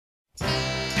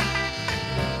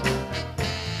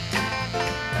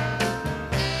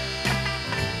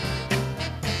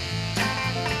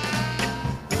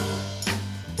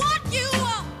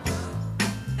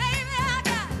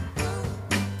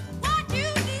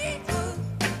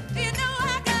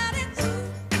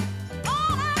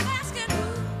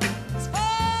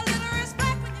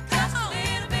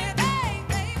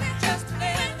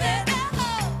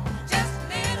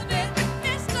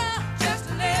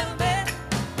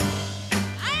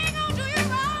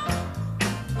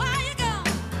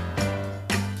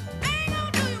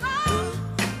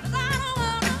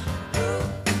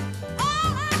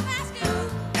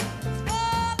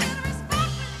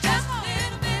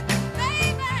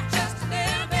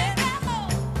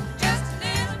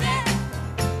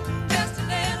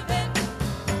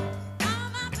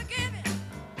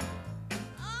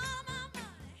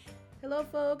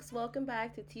folks. Welcome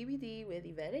back to TBD with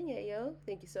Yvette and Yayo.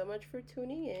 Thank you so much for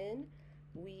tuning in.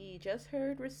 We just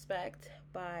heard Respect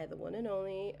by the one and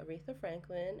only Aretha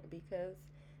Franklin because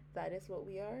that is what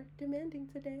we are demanding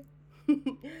today.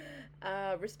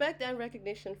 Respect and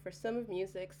recognition for some of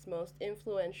music's most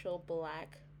influential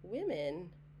black women.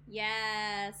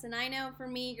 Yes, and I know for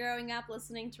me growing up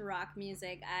listening to rock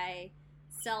music, I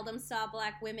seldom saw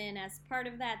black women as part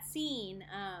of that scene.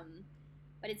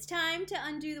 But it's time to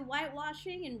undo the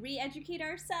whitewashing and re educate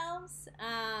ourselves.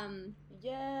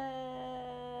 Yes!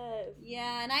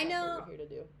 Yeah, and I That's what know we're here to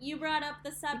do. you brought up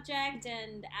the subject,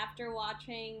 and after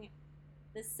watching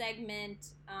the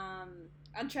segment on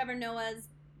Trevor Noah's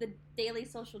The Daily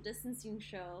Social Distancing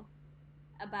Show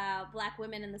about black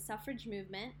women and the suffrage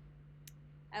movement,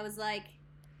 I was like,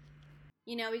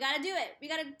 we gotta do it. We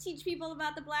gotta teach people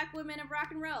about the black women of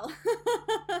rock and roll.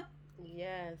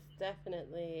 Yes,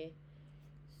 definitely.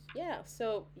 Yeah,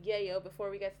 so Yayo, before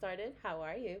we get started, how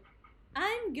are you?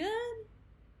 I'm good.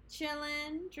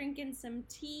 Chilling, drinking some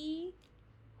tea.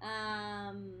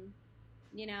 Um,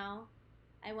 you know,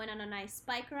 I went on a nice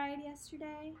bike ride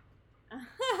yesterday.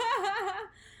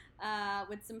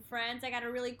 With some friends. I got a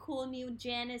really cool new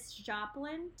Janis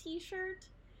Joplin t-shirt,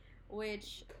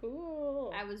 which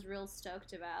Cool. I was real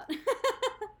stoked about.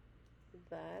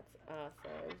 That's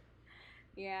awesome.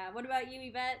 Yeah, what about you,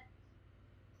 Yvette?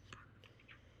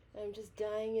 I'm just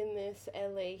dying in this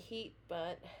LA heat,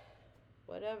 but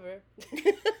whatever.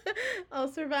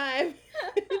 I'll survive.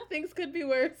 Things could be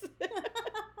worse.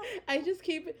 I just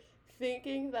keep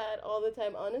thinking that all the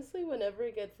time. Honestly, whenever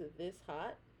it gets this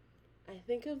hot, I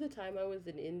think of the time I was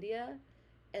in India,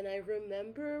 and I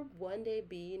remember one day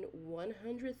being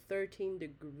 113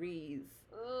 degrees.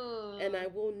 Ooh. And I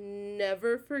will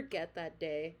never forget that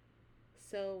day.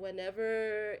 So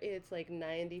whenever it's like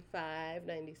 95,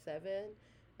 97,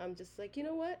 I'm just like, you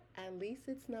know what? At least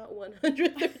it's not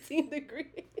 113 degrees.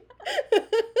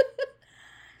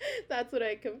 That's what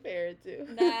I compare it to.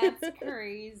 That's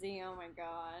crazy. Oh my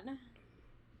god.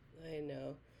 I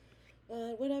know.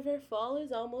 Whatever. Fall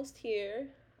is almost here.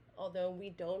 Although we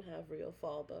don't have real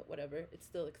fall, but whatever. It's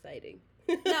still exciting.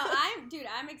 No,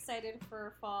 I'm excited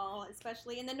for fall,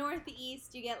 especially in the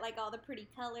Northeast. You get like all the pretty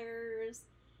colors.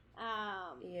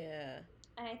 Yeah.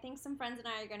 And I think some friends and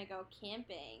I are gonna go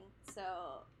camping,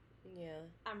 so Yeah.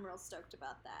 I'm real stoked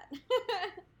about that.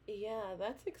 Yeah,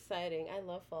 that's exciting. I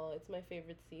love fall. It's my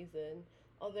favorite season.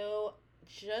 Although,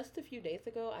 just a few days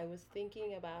ago, I was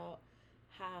thinking about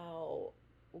how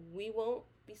we won't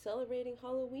be celebrating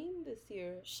Halloween this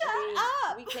year. Shut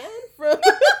up! We can from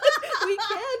we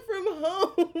can from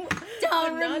home.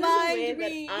 Don't but not in the way remind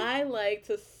me. that I like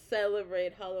to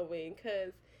celebrate Halloween.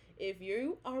 Because if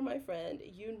you are my friend,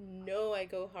 you know I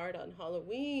go hard on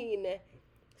Halloween.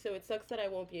 So it sucks that I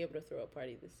won't be able to throw a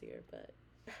party this year, but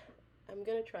I'm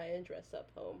gonna try and dress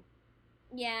up home.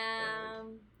 Yeah.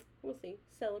 And we'll see.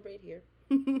 Celebrate here.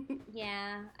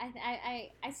 Yeah.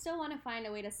 I still want to find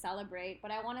a way to celebrate,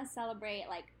 but I want to celebrate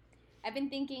like I've been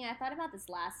thinking. I thought about this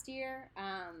last year.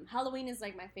 Halloween is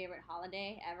like my favorite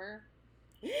holiday ever.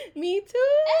 Me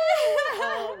too.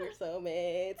 Oh, we're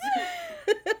soulmates.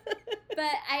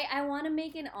 But I want to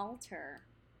make an altar,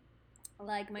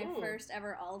 like my first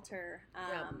ever altar.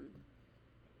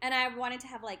 And I wanted to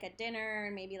have like a dinner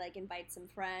and maybe like invite some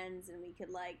friends and we could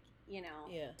like,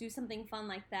 do something fun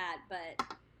like that. But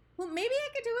well, maybe I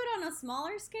could do it on a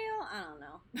smaller scale. I don't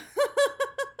know.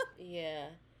 Yeah.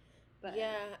 But,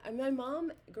 yeah. And my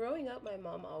mom, growing up, my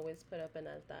mom always put up an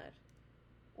altar.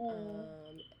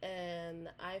 And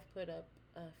I've put up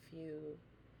a few.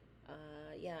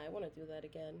 Yeah, I want to do that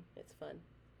again. It's fun.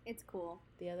 It's cool.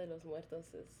 Dia de los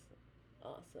Muertos is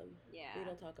awesome. Yeah. We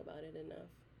don't talk about it enough.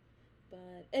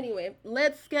 But anyway,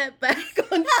 let's get back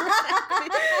on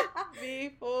track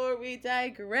before we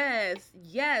digress.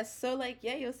 Yes, so like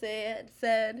Yayo said,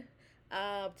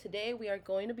 today we are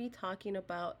going to be talking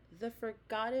about the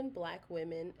forgotten black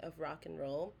women of rock and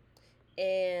roll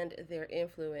and their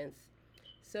influence.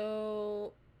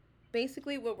 So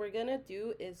basically what we're going to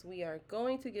do is we are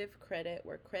going to give credit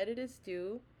where credit is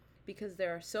due because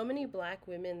there are so many black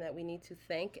women that we need to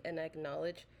thank and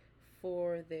acknowledge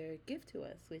for their gift to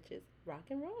us, which is rock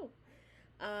and roll.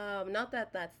 Not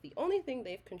that that's the only thing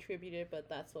they've contributed, but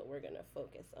that's what we're going to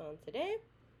focus on today.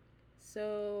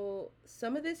 So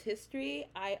some of this history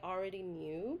I already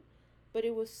knew, but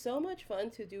it was so much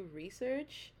fun to do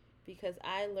research because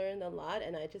I learned a lot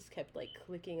and I just kept like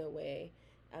clicking away,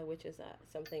 which is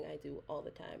something I do all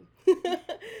the time.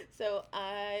 So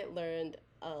I learned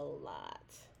a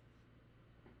lot.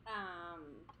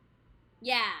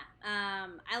 Yeah,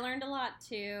 I learned a lot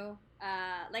too.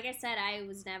 Like I said, I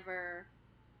was never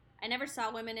I never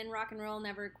saw women in rock and roll,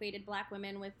 never equated black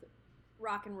women with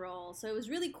rock and roll. So it was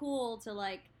really cool to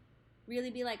like really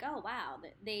be like, oh wow,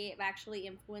 they've actually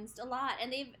influenced a lot,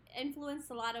 and they've influenced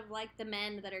a lot of like the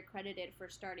men that are credited for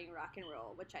starting rock and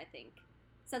roll, which I think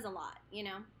says a lot, you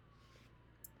know.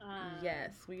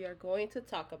 Yes, we are going to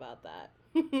talk about that.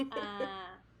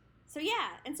 So yeah,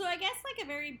 and so I guess like a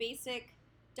very basic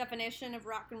definition of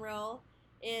rock and roll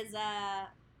is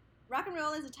rock and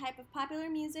roll is a type of popular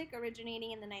music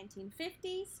originating in the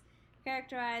 1950s,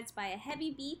 characterized by a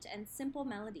heavy beat and simple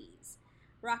melodies.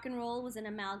 Rock and roll was an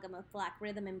amalgam of black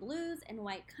rhythm and blues and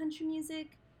white country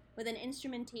music, with an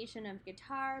instrumentation of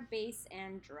guitar, bass,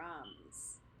 and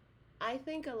drums. I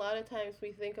think a lot of times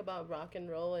we think about rock and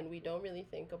roll and we don't really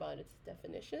think about its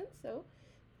definition. So,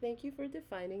 thank you for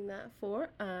defining that for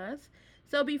us.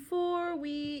 So, before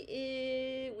we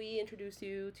introduce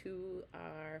you to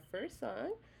our first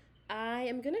song, I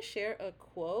am going to share a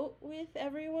quote with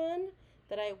everyone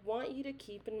that I want you to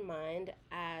keep in mind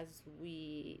as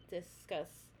we discuss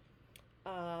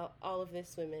all of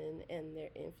this women and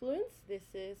their influence. This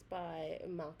is by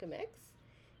Malcolm X,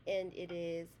 and it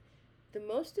is: the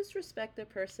most disrespected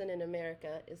person in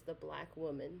America is the black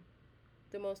woman.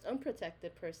 The most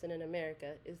unprotected person in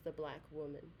America is the black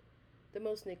woman. The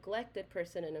most neglected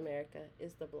person in America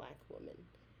is the black woman.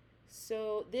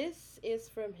 So this is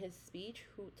from his speech,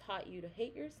 Who Taught You to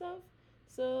Hate Yourself?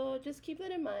 So just keep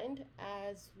that in mind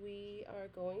as we are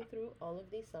going through all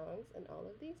of these songs and all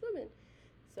of these women.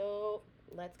 So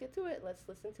let's get to it. Let's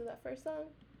listen to that first song.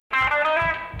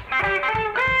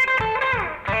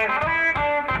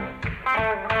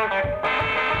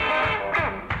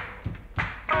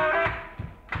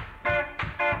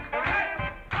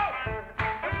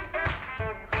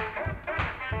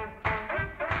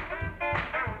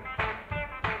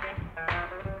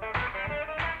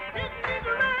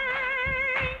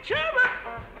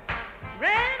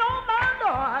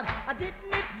 I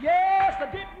didn't it, yes, I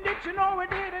didn't it, you know it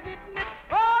did, I didn't it.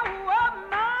 Oh, oh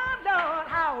my Lord,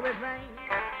 how it rained.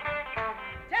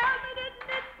 Tell me,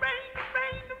 didn't it rain,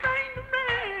 rain, rain,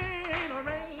 rain,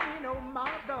 rain, oh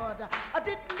my Lord. I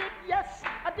didn't it, yes,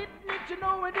 I didn't it, you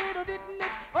know it did, I didn't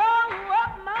it. Oh,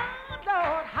 oh my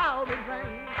Lord, how it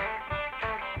rained.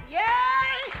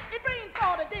 Yeah, it rained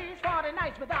 40 days, 40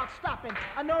 nights without stopping.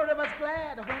 I know I was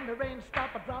glad when the rain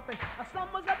stopped dropping. Some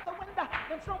was at the window,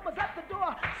 then some was at the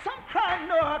door. Some cried,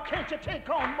 Noah, can't you take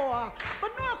on more?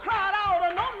 But Noah cried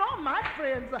out, no, no, my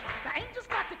friends. The angel's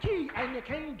got the key and you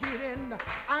can't get in.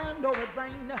 I know it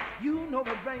rain, you know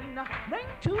it rain. Rain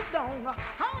too long,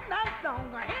 all night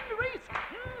long. In the east,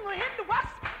 in the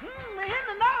west, in the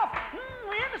north,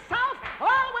 in the south.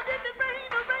 Oh, it did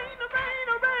rain, rain, rain,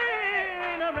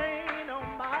 rain, rain, oh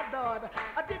my Lord.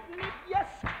 I didn't it, yes,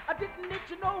 I didn't it,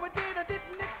 you know it did, I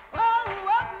didn't it. Oh,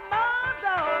 my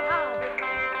Lord, how it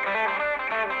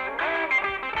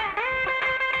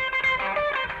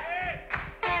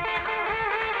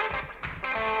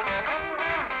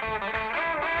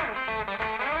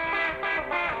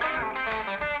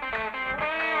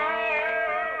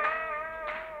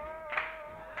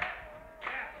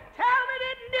Tell me,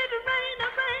 didn't it rain,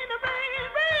 rain,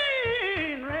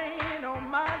 rain, rain, oh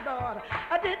my Lord.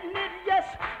 I didn't it, yes,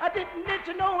 I didn't it,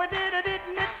 you know I did, I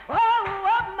didn't it. Oh,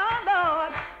 my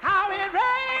Lord, how it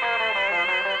rained.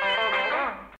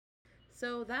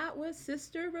 So that was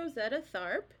Sister Rosetta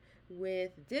Tharpe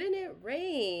with Didn't It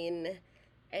Rain?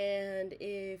 And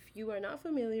if you are not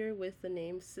familiar with the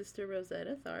name Sister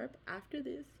Rosetta Tharpe, after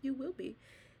this you will be,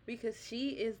 because she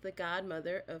is the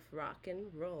godmother of rock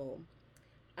and roll.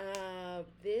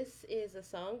 This is a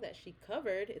song that she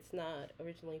covered. It's not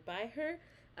originally by her.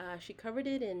 She covered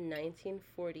it in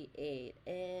 1948.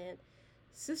 And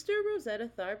Sister Rosetta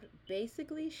Tharpe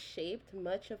basically shaped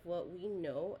much of what we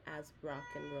know as rock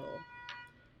and roll.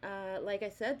 Like I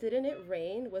said, Didn't It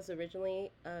Rain was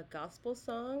originally a gospel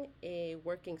song, a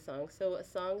working song. So a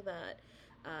song that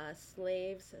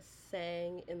slaves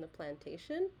sang in the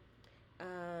plantation.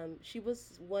 She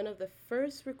was one of the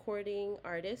first recording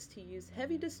artists to use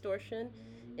heavy distortion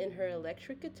in her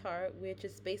electric guitar, which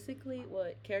is basically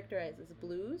what characterizes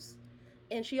blues.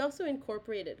 And she also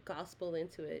incorporated gospel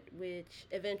into it, which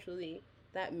eventually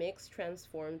that mix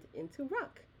transformed into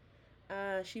rock.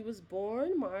 She was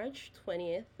born March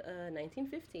 20th,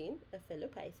 1915, a fellow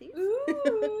Pisces. Ooh.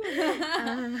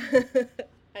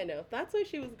 I know, that's why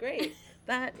she was great.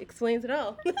 That explains it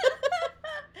all.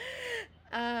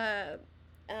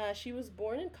 She was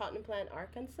born in Cotton Plant,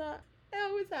 Arkansas. I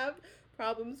always have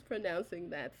problems pronouncing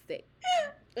that state.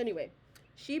 Anyway,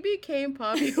 she became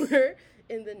popular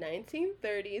in the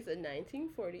 1930s and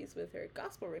 1940s with her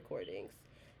gospel recordings.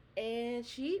 and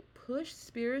she pushed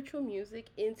spiritual music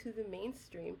into the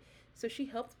mainstream. So she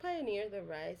helped pioneer the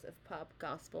rise of pop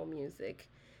gospel music.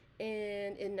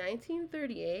 And in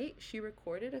 1938, she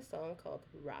recorded a song called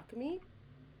Rock Me,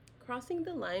 crossing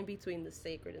the line between the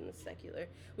sacred and the secular,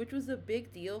 which was a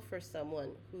big deal for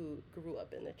someone who grew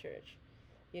up in the church.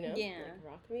 You know? Yeah.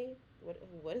 Like, rock me?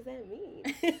 What does that mean?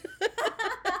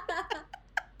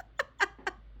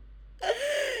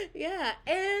 Yeah,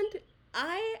 and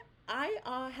I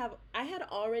had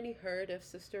already heard of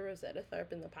Sister Rosetta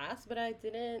Tharpe in the past, but I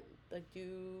didn't like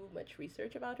do much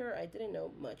research about her. I didn't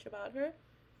know much about her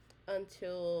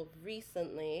until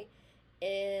recently,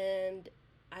 and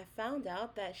I found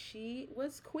out that she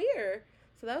was queer.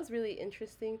 So that was really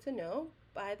interesting to know.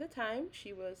 By the time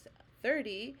she was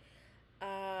 30,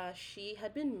 she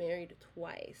had been married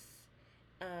twice.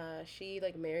 She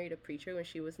like married a preacher when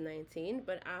she was 19,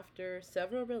 but after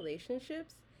several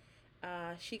relationships,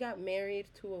 she got married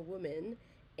to a woman,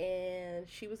 and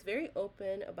she was very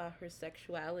open about her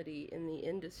sexuality in the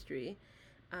industry.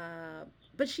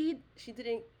 But she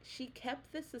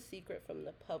kept this a secret from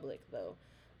the public though.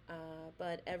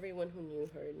 But everyone who knew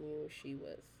her knew she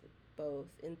was both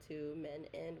into men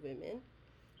and women.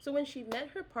 So when she met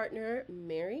her partner,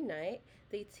 Mary Knight,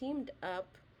 they teamed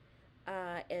up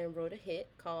and wrote a hit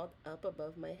called Up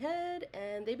Above My Head,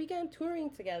 and they began touring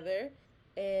together.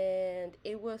 And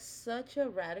it was such a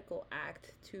radical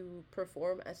act to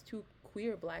perform as two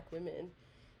queer black women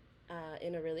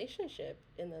in a relationship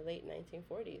in the late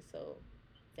 1940s. So,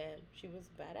 damn, she was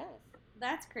badass.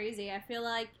 That's crazy. I feel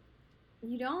like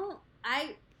you don't.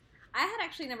 I had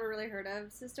actually never really heard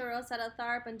of Sister Rosetta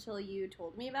Tharpe until you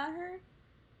told me about her.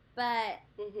 But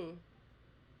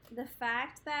the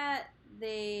fact that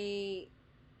they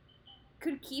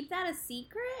could keep that a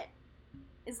secret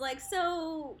is like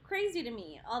so crazy to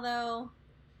me. Although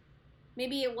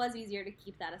maybe it was easier to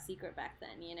keep that a secret back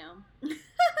then, you know?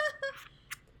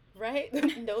 Right?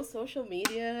 No social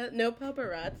media, no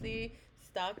paparazzi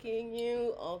stalking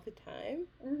you all the time.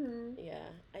 Yeah,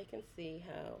 I can see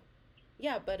how.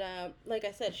 Yeah, but like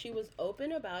I said, she was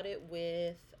open about it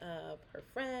with her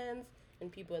friends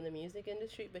and people in the music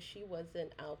industry, but she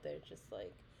wasn't out there just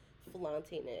like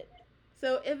flaunting it.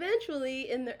 So eventually,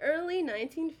 in the early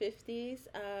 1950s,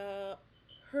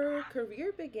 her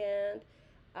career began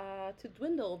to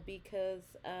dwindle because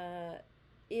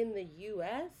in the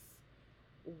U.S.,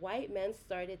 white men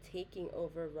started taking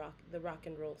over the rock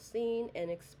and roll scene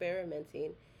and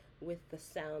experimenting with the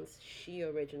sounds she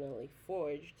originally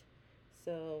forged.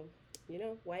 So, you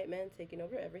know, white men taking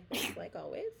over everything, like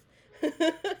always.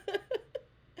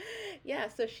 Yeah,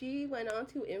 so she went on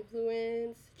to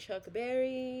influence Chuck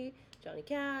Berry, Johnny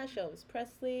Cash, Elvis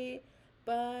Presley,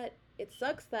 but it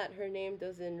sucks that her name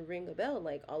doesn't ring a bell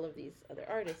like all of these other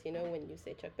artists. You know, when you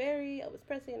say Chuck Berry, Elvis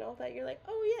Presley, and all that, you're like,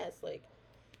 oh yes, like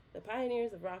the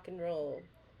pioneers of rock and roll.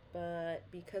 But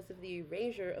because of the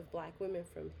erasure of black women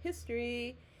from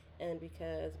history, and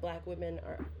because black women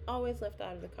are always left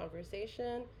out of the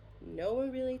conversation, no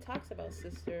one really talks about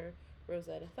Sister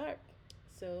Rosetta Tharpe.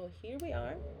 So here we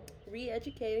are,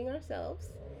 re-educating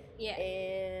ourselves. Yeah.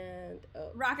 And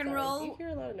rock and roll. Do you hear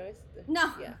a lot of noise?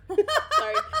 No. Yeah.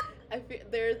 Sorry. I feel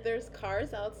there's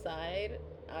cars outside,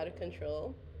 out of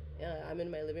control. I'm in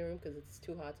my living room because it's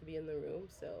too hot to be in the room.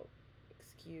 So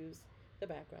excuse the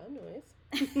background noise.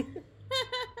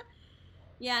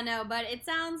 Yeah, no, but it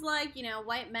sounds like, you know,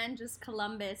 white men just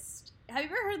Columbus. Have you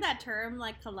ever heard that term,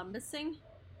 like Columbusing?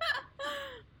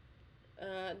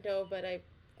 No, but I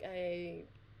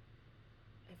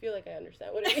feel like I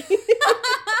understand what it means.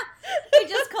 We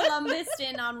just Columbused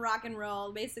in on rock and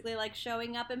roll, basically like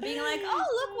showing up and being like, oh,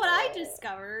 look what I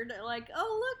discovered. Like,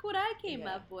 oh, look what I came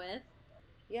up with.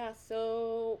 Yeah,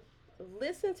 so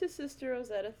listen to Sister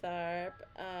Rosetta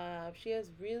Tharpe. She has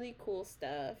really cool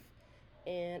stuff,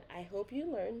 and I hope you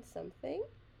learned something.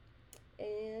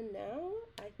 And now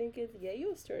I think it's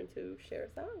Yayo's turn to share a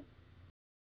song.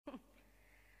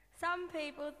 Some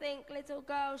people think little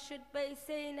girls should be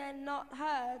seen and not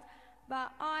heard,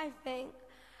 but I think,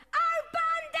 oh,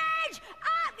 bondage,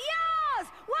 up yours!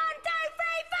 1, 2,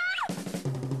 3, 4! Oh!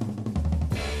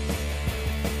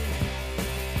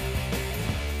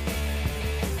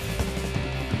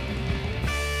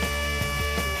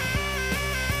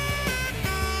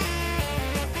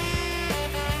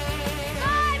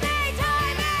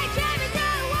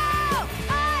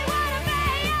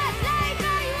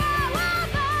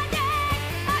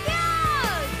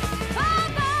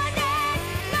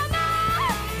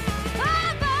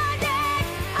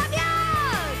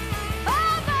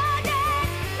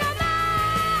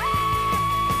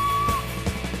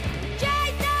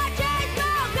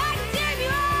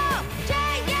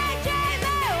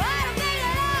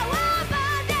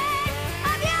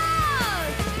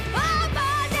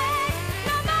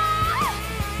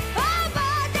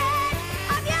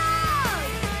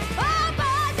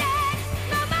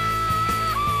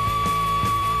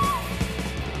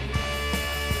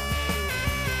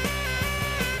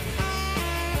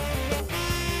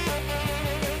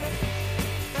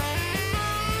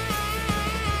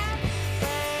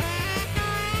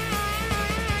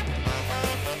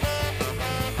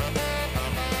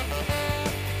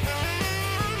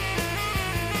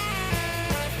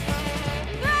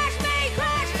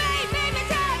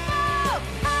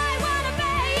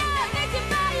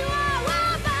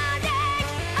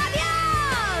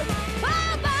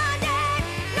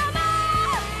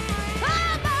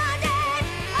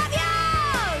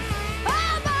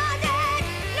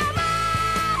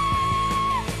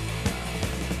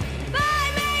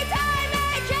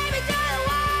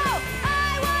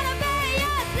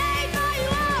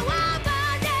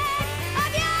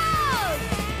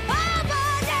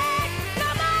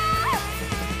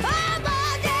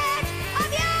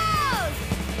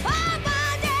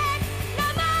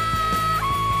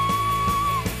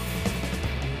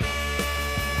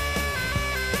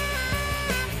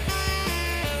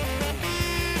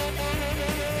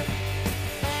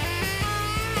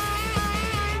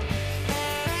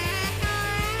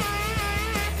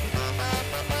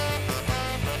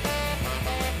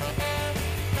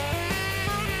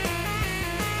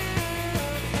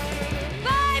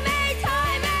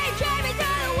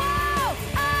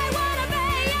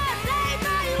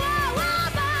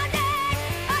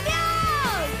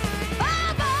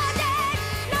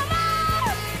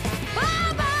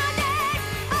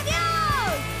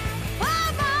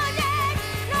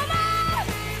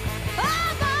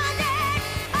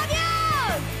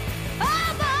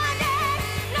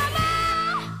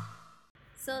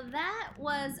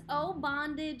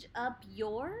 Knowledge Up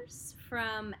Yours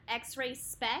from X-Ray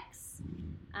Specs,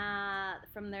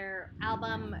 from their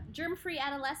album Germ-Free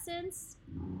Adolescence,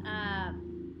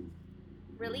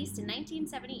 released in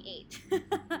 1978.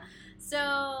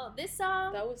 So this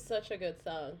song... That was such a good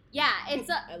song. Yeah, it's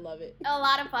I love it. a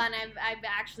lot of fun. I've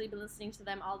actually been listening to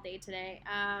them all day today.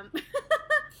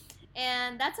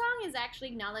 And that song is actually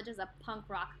acknowledged as a punk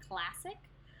rock classic.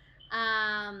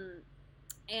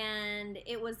 And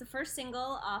it was the first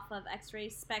single off of X-Ray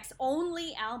Specs'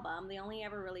 only album. They only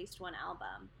ever released one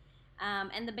album.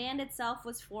 And the band itself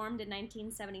was formed in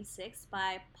 1976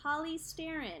 by Polly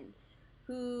Staren,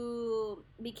 who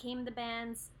became the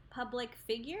band's public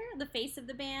figure, the face of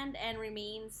the band, and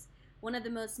remains one of the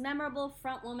most memorable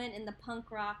frontwomen in the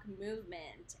punk rock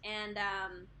movement. And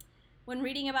when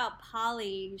reading about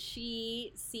Polly,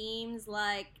 she seems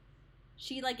like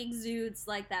she exudes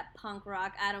like that punk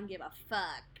rock, I don't give a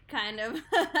fuck kind of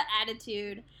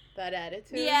attitude. That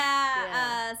attitude?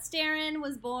 Yeah. Staren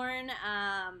was born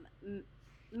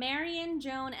Marion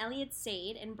Joan Elliott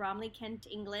Sade in Bromley, Kent,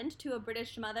 England, to a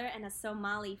British mother and a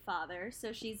Somali father,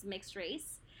 so she's mixed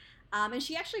race. And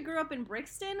she actually grew up in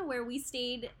Brixton, where we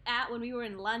stayed at when we were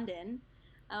in London,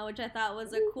 which I thought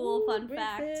was a cool fun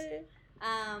Brixton.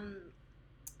 fact.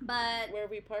 But where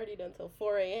we partied until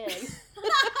 4 a.m.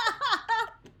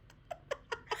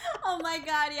 Oh my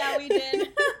god, yeah, we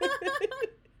did.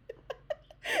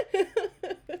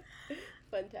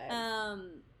 Fun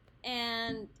times.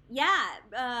 And yeah,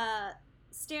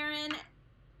 Staren,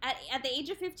 at the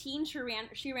age of 15,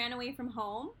 she ran away from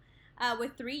home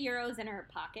with €3 in her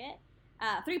pocket.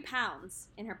 £3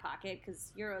 in her pocket,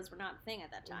 because euros were not a thing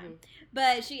at that time. Mm-hmm.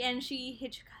 But she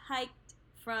hitchhiked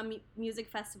from music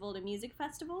festival to music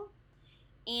festival,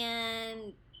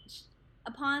 and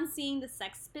upon seeing the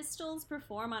Sex Pistols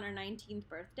perform on her 19th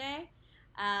birthday,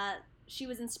 she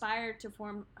was inspired to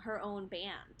form her own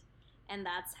band, and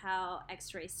that's how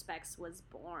X-Ray Specs was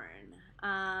born.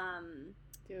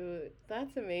 Dude,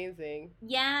 that's amazing.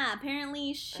 Yeah,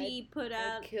 apparently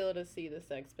I'd kill to see the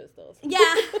Sex Pistols.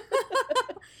 Yeah.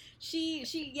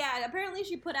 Apparently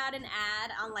she put out an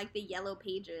ad on like the Yellow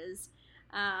Pages,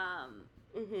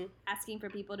 asking for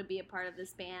people to be a part of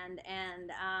this band,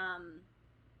 and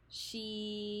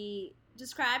she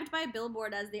described by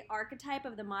Billboard as the archetype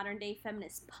of the modern day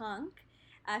feminist punk.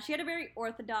 She had a very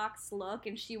orthodox look,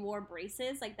 and she wore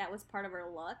braces, like that was part of her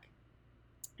look.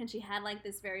 And she had like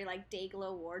this very like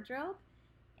day-glow wardrobe.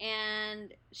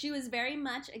 And she was very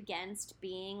much against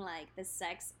being like the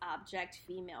sex object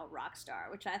female rock star,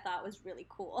 which I thought was really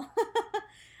cool.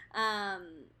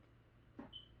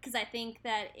 Because I think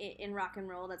that in rock and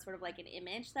roll, that's sort of like an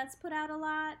image that's put out a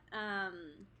lot.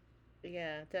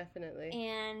 Yeah, definitely.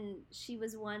 And she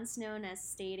was once known as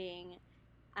stating,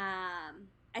 I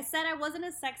said I wasn't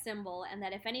a sex symbol, and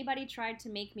that if anybody tried to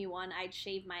make me one, I'd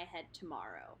shave my head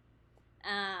tomorrow.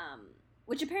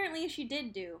 Which apparently she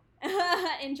did do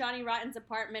in Johnny Rotten's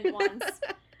apartment once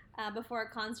before a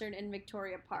concert in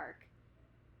Victoria Park.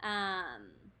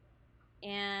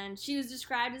 And she was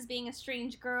described as being a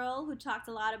strange girl who talked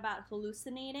a lot about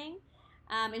hallucinating.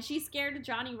 And she scared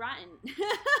Johnny Rotten.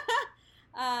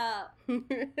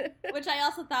 Which I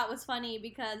also thought was funny,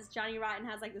 because Johnny Rotten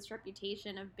has like this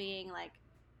reputation of being like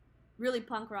really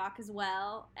punk rock as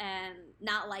well, and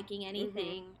not liking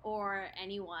anything or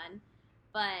anyone.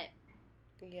 But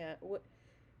yeah,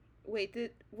 wait,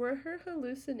 were her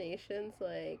hallucinations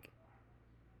like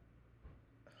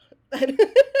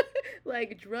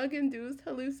like drug-induced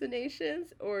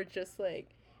hallucinations, or just like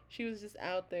she was just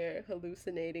out there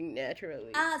hallucinating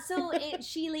naturally?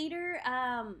 She later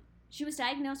she was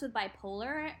diagnosed with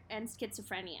bipolar and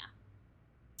schizophrenia.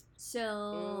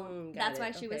 So that's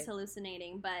why she was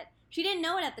hallucinating, but she didn't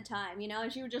know it at the time, you know,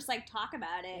 and she would just like talk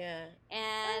about it. Yeah.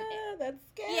 And that's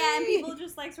scary. Yeah, and people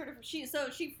just like sort of she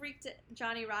freaked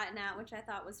Johnny Rotten out, which I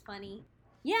thought was funny.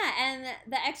 Yeah, and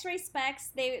the X-Ray Specs,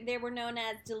 they were known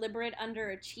as deliberate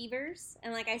underachievers,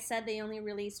 and like I said, they only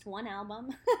released one album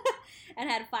and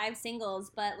had 5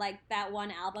 singles, but like that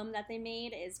one album that they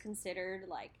made is considered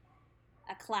like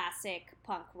a classic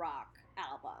punk rock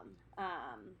album.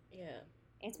 Yeah.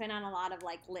 It's been on a lot of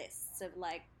like lists of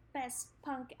like best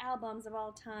punk albums of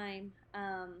all time.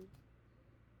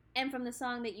 And from the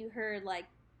song that you heard, like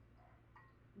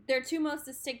their 2 most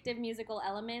distinctive musical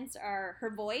elements are her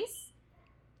voice,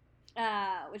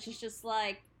 which is just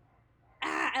like,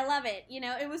 I love it. You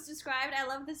know, it was described, I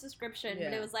love this description,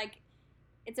 but it was like,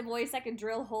 it's a voice that could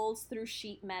drill holes through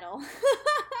sheet metal.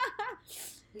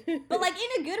 But like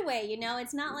in a good way, you know,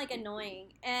 it's not like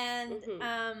annoying. And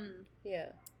yeah.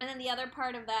 And then the other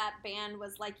part of that band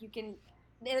was like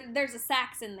there's a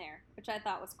sax in there, which I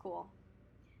thought was cool.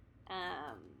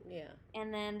 Yeah.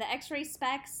 And then the X-ray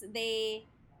specs, they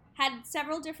had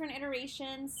several different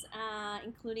iterations,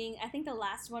 including, I think the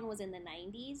last one was in the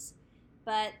 90s,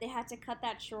 but they had to cut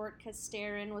that short because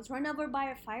Staryn was run over by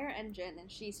a fire engine and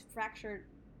she's fractured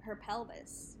her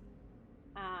pelvis.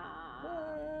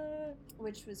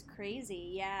 Which was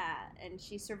crazy, yeah. And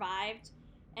she survived.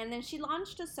 And then she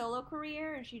launched a solo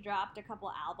career and she dropped a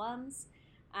couple albums.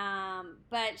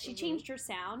 But she changed her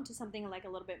sound to something like a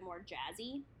little bit more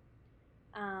jazzy.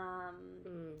 Got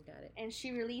it. And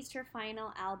she released her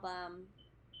final album,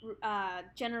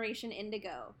 Generation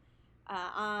Indigo,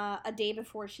 a day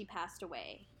before she passed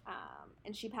away.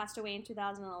 And she passed away in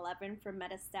 2011 from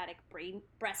metastatic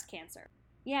breast cancer.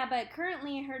 Yeah, but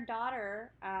currently her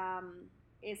daughter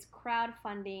is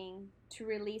crowdfunding to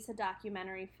release a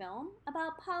documentary film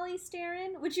about Polly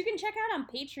Staryn, which you can check out on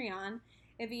Patreon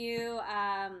if you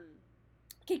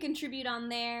can contribute on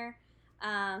there.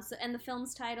 And the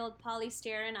film's titled Polly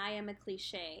Staryn, I Am a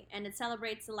Cliché, and it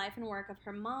celebrates the life and work of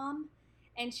her mom.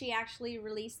 And she actually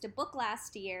released a book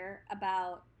last year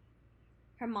about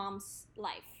her mom's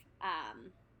life,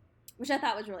 which I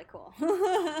thought was really cool.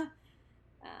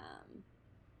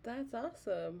 That's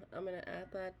awesome. I'm going to add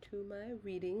that to my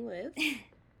reading list.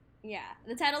 Yeah.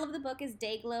 The title of the book is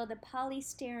Dayglow, The Polly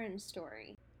Staryn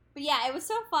Story. But yeah, it was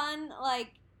so fun, like,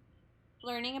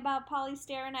 learning about Polly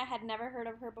Staryn. I had never heard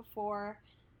of her before.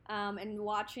 And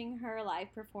watching her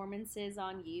live performances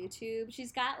on YouTube.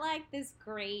 She's got, like, this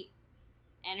great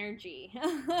energy.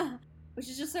 Which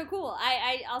is just so cool.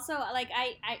 I also, like,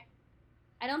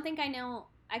 I don't think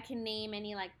I can name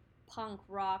any, like, punk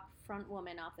rock front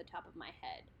woman off the top of my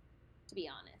head, to be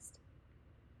honest.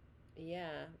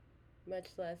 Yeah, much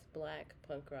less black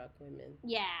punk rock women.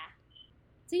 Yeah.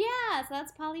 So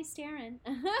that's Polly Staryn.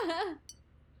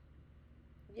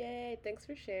 Yay, thanks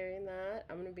for sharing that.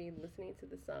 I'm going to be listening to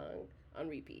the song on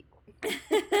repeat.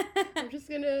 I'm just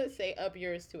going to say up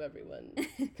yours to everyone.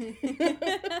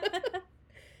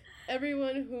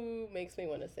 Everyone who makes me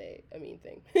want to say a mean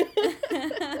thing.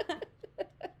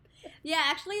 Yeah,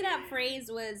 actually that phrase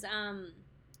was,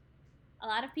 a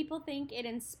lot of people think it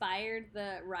inspired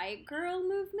the Riot Girl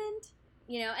movement,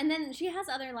 you know, and then she has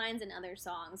other lines in other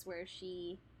songs where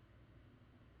she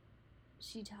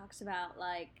talks about,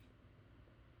 like,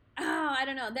 I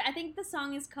don't know, I think the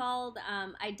song is called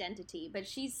Identity, but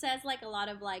she says, like, a lot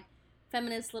of, like,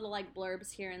 feminist little, like,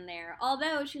 blurbs here and there,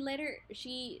 although she later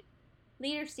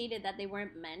stated that they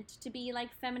weren't meant to be,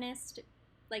 like, feminist,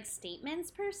 like,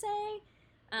 statements per se.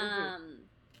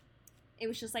 It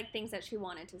was just like things that she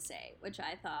wanted to say, which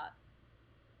I thought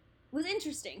was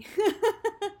interesting.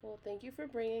 Well, thank you for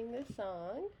bringing this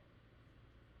song.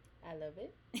 I love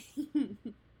it.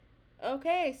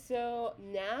 Okay, so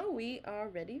now we are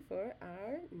ready for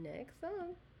our next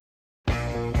song.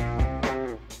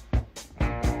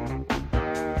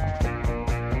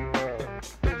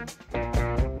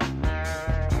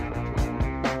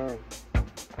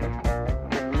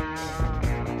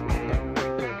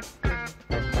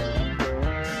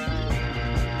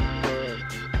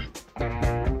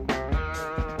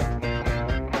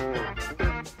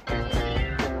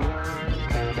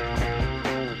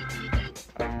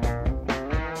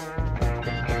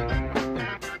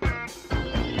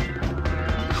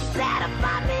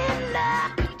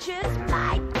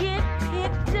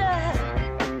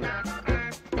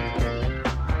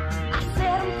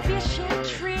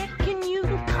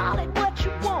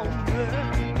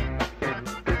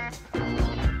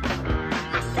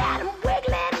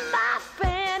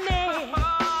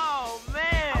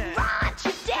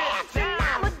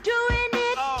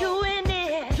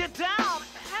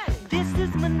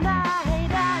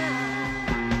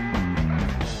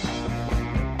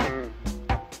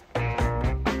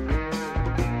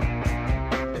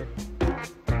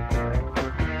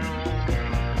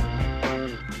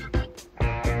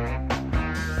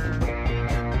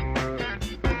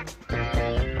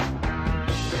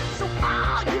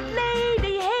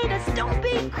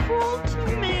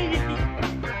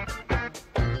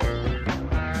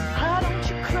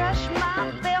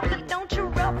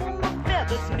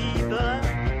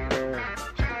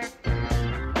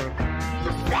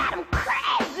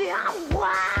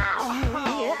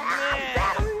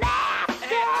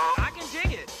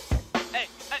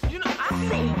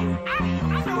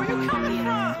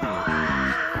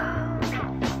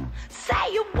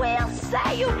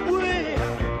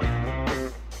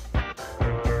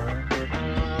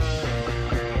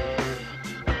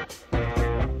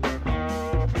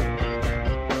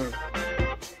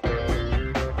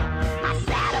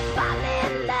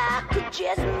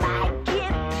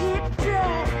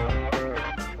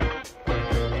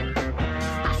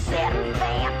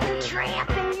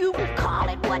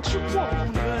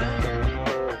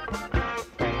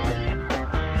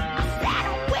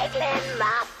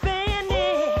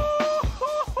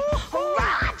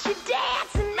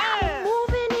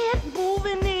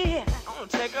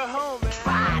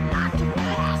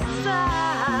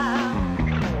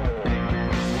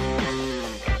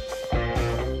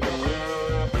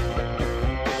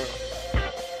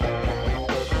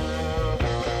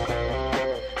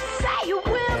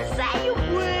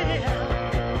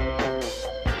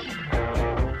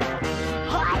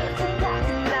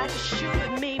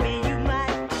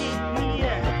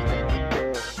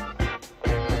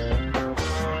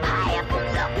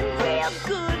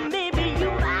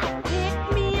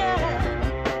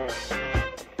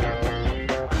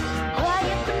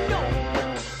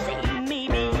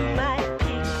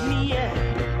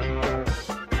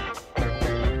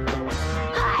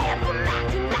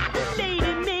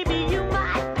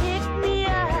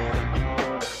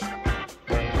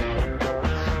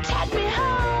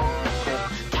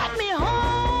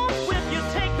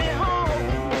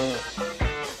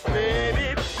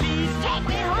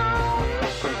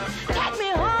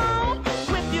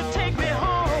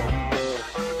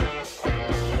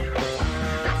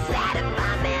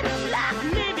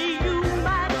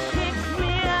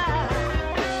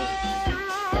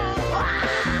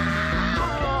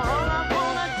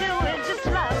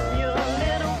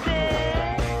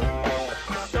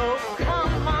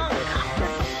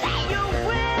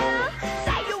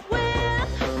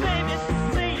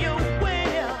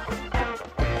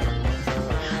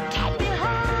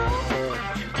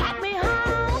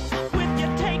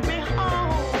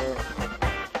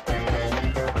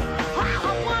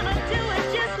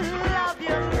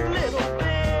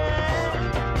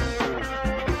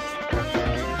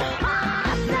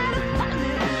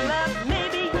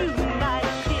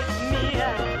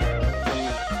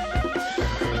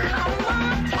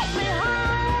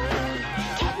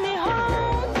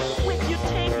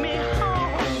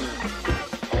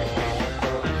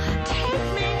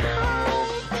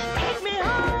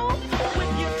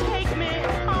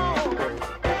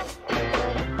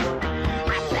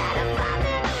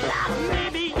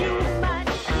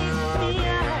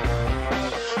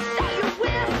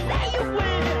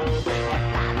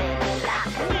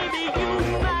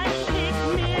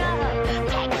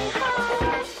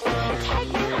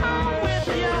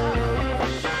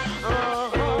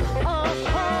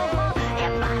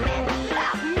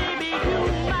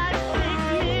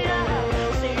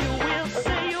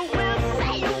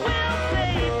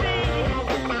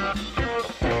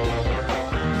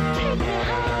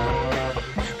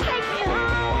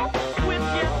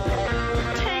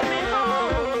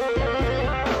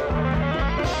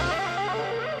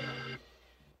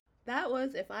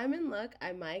 was If I'm in Luck,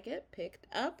 I Might Get Picked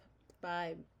Up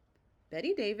by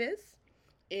Betty Davis.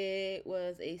 It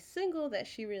was a single that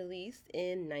she released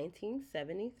in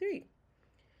 1973.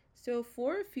 So,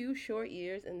 for a few short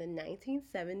years in the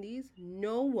 1970s,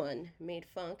 no one made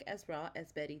funk as raw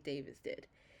as Betty Davis did.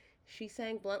 She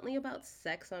sang bluntly about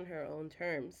sex on her own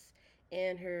terms.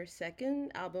 And her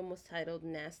second album was titled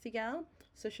Nasty Gal.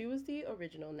 So she was the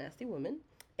original Nasty Woman.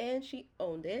 And she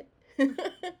owned it.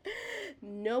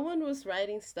 No one was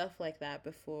writing stuff like that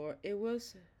before. It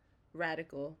was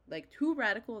radical. Like, too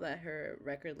radical that her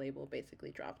record label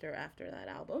basically dropped her after that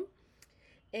album.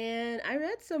 And I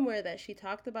read somewhere that she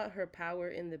talked about her power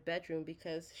in the bedroom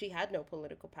because she had no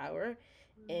political power.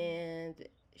 And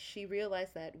she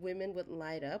realized that women would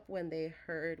light up when they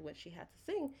heard what she had to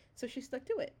sing. So she stuck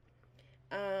to it.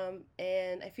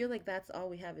 And I feel like that's all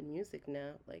we have in music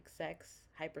now, like sex,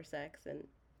 hypersex, and,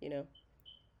 you know,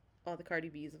 all the Cardi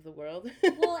B's of the world.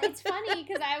 Well, it's funny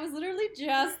because I was literally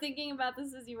just thinking about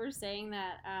this as you were saying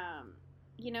that,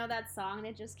 you know, that song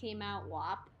that just came out,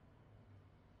 WAP.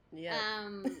 Yeah.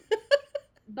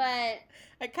 But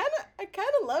I kind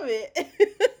of love it.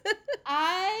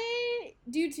 I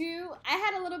do too. I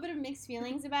had a little bit of mixed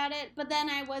feelings about it, but then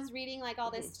I was reading like all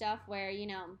this stuff where, you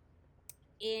know,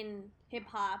 in hip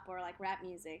hop or like rap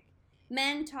music,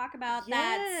 men talk about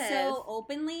that so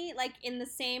openly, like in the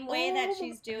same way that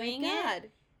she's doing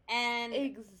it. And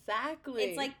exactly.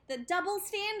 It's like the double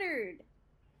standard.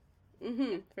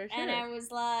 For sure. And I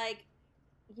was like,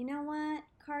 you know what,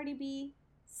 Cardi B,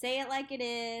 say it like it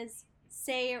is,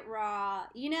 say it raw,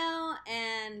 you know?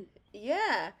 And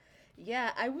yeah,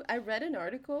 I read an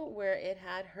article where it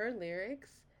had her lyrics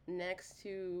next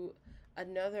to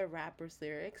another rapper's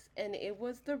lyrics, and it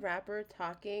was the rapper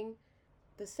talking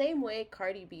the same way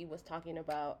Cardi B was talking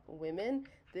about women.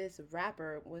 This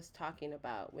rapper was talking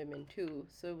about women too.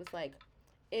 So it was like,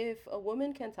 if a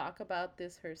woman can talk about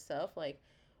this herself, like,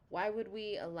 why would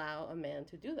we allow a man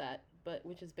to do that? But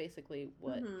which is basically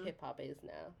what hip hop is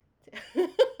now.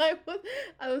 I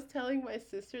was telling my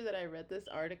sister that I read this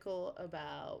article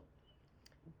about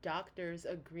doctors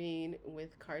agreeing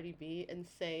with Cardi B and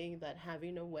saying that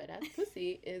having a wet ass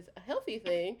pussy is a healthy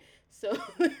thing. So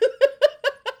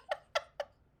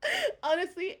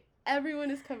honestly,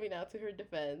 everyone is coming out to her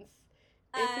defense.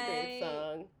 It's a great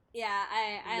song. Yeah,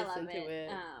 I love it.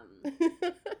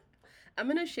 I'm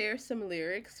gonna share some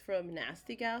lyrics from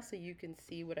Nasty Gal so you can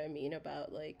see what I mean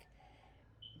about like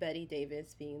Betty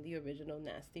Davis being the original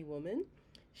Nasty Woman.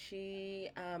 She,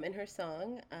 in her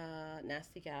song,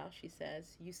 Nasty Gal, she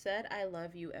says, "You said I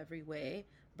love you every way,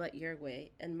 but your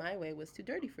way, and my way was too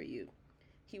dirty for you.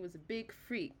 He was a big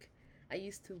freak. I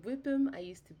used to whip him, I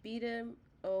used to beat him,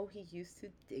 oh, he used to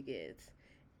dig it."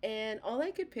 And all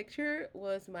I could picture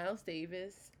was Miles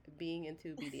Davis being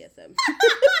into BDSM.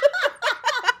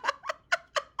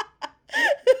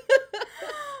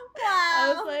 Wow.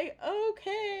 I was like,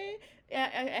 okay. Yeah,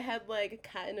 I had like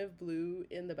Kind of Blue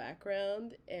in the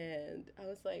background, and I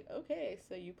was like, okay,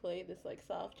 so you play this like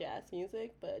soft jazz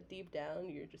music, but deep down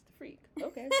you're just a freak.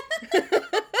 Okay.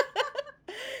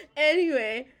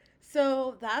 Anyway,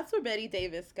 so that's where Betty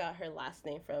Davis got her last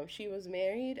name from. She was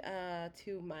married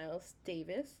to Miles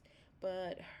Davis,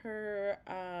 but her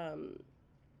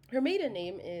maiden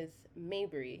name is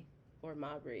Mabry. Or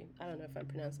Mabry. I don't know if I'm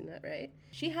pronouncing that right.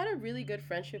 She had a really good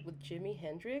friendship with Jimi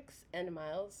Hendrix, and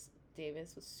Miles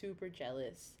Davis was super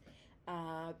jealous.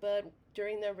 But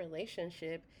during their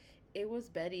relationship, it was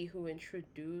Betty who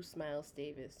introduced Miles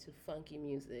Davis to funky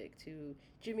music, to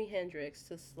Jimi Hendrix,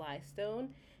 to Sly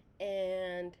Stone.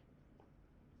 And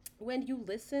when you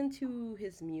listen to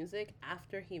his music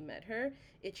after he met her,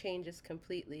 it changes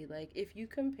completely. Like, if you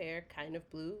compare Kind of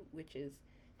Blue, which is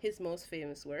his most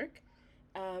famous work,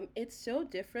 it's so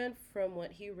different from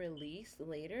what he released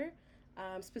later,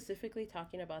 specifically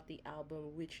talking about the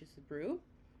album Witch's Brew.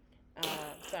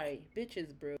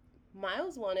 Bitch's Brew.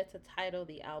 Miles wanted to title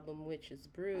the album Witch's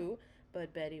Brew,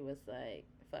 but Betty was like,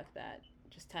 fuck that,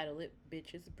 just title it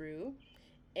Bitch's Brew.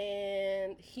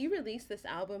 And he released this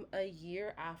album a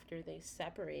year after they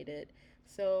separated.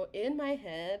 So in my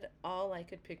head, all I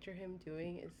could picture him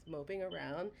doing is moping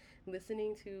around,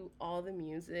 listening to all the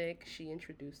music she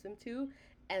introduced him to,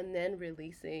 and then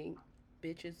releasing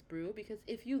Bitch's Brew. Because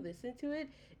if you listen to it,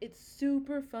 it's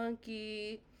super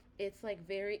funky. It's like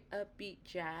very upbeat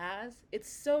jazz. It's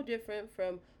so different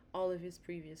from all of his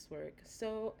previous work.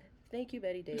 So thank you,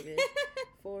 Betty Davis,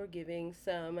 for giving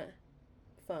some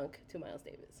funk to Miles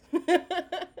Davis.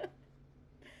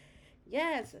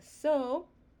 Yes, so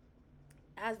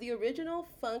as the original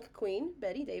funk queen,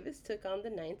 Betty Davis took on the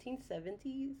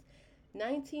 1970s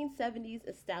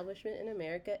establishment in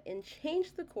America and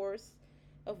changed the course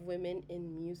of women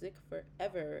in music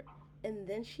forever. And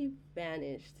then she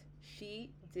vanished.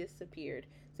 She disappeared.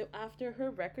 So after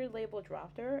her record label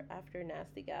dropped her after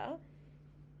Nasty Gal,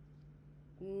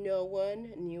 no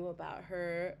one knew about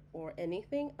her or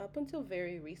anything up until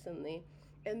very recently.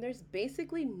 And there's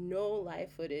basically no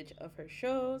live footage of her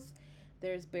shows.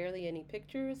 There's barely any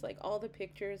pictures. Like all the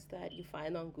pictures that you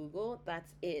find on Google,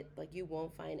 that's it. Like you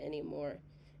won't find any more.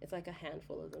 It's like a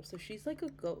handful of them. So she's like a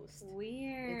ghost.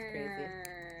 Weird. It's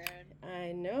crazy.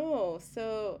 I know.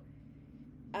 So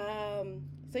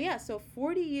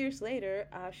 40 years later,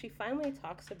 she finally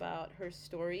talks about her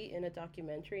story in a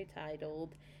documentary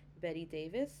titled Betty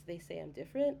Davis, They Say I'm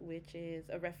Different, which is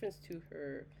a reference to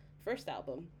her first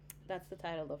album. That's the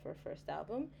title of her first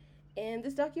album. And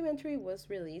this documentary was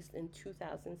released in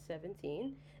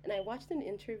 2017. And I watched an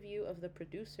interview of the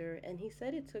producer, and he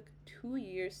said it took 2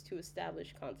 years to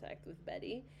establish contact with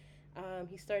Betty.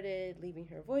 He started leaving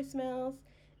her voicemails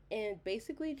and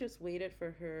basically just waited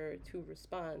for her to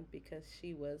respond because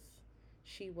she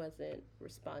wasn't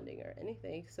responding or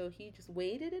anything. So he just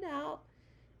waited it out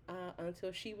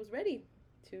until she was ready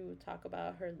to talk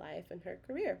about her life and her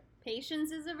career.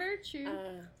 Patience is a virtue.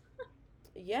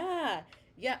 Yeah.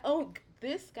 Yeah. Oh,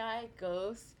 this guy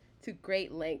goes to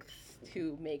great lengths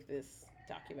to make this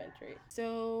documentary.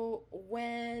 So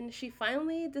when she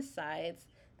finally decides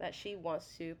that she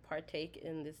wants to partake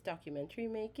in this documentary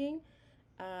making,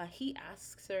 he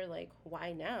asks her, like,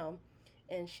 why now?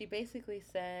 And she basically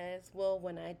says, well,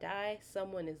 when I die,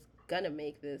 someone is gonna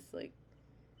make this, like,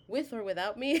 with or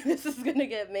without me, this is gonna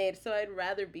get made. So I'd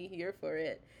rather be here for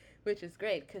it, which is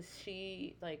great because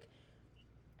she, like,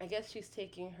 I guess she's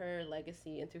taking her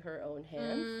legacy into her own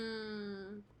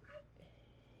hands.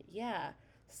 Yeah.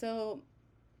 So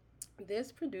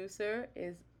this producer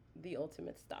is the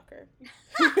ultimate stalker.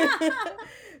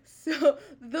 So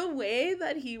the way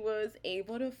that he was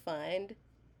able to find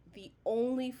the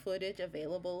only footage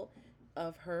available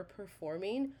of her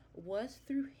performing was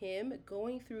through him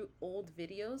going through old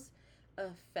videos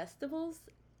of festivals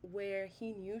where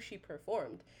he knew she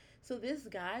performed. So this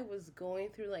guy was going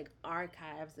through like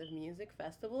archives of music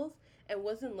festivals and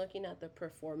wasn't looking at the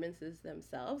performances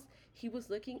themselves. He was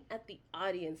looking at the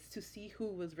audience to see who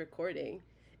was recording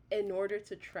in order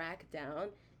to track down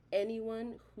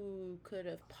anyone who could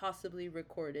have possibly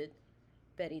recorded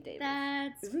Betty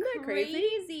Davis. Isn't that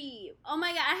crazy? Oh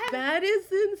my god, I have that is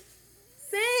insane.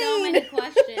 So many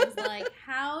questions. Like,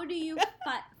 how do you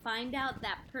find out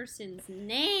that person's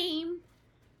name?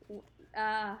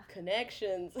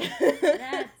 Connections.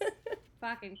 That's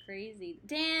fucking crazy.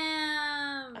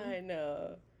 Damn. I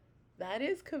know. That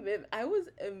is commitment. I was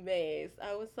amazed.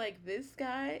 I was like, this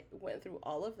guy went through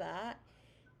all of that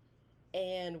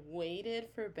and waited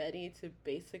for Betty to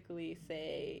basically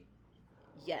say,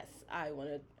 yes, I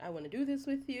want to do this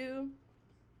with you.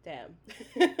 Damn.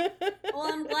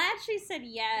 Well, I'm glad she said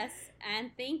yes, and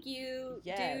thank you,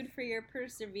 yes, dude, for your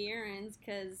perseverance,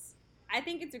 because I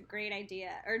think it's a great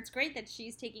idea, or it's great that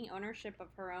she's taking ownership of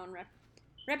her own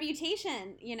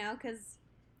reputation, you know, because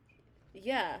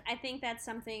yeah, I think that's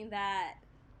something that,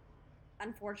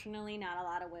 unfortunately, not a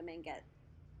lot of women get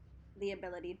the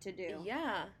ability to do.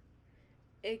 Yeah,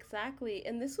 exactly.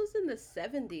 And this was in the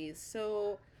 70s,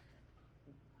 so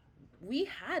we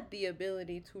had the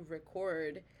ability to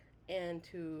record and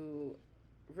to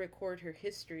record her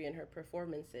history and her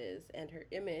performances and her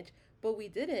image, but we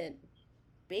didn't,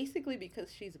 basically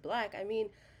because she's black. I mean,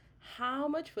 how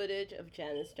much footage of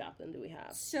Janis Joplin do we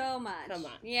have? So much. Come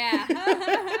on. Yeah.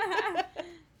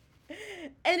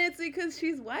 And it's because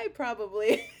she's white,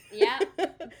 probably. Yeah.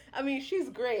 I mean, she's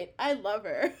great. I love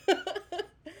her.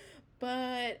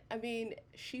 But, I mean,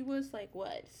 she was like,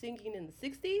 what, singing in the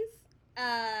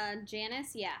 60s?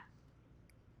 Janis, yeah.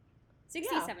 60s,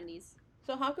 Yeah. 70s.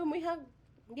 So how come we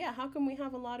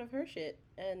have a lot of her shit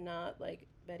and not, like,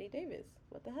 Betty Davis?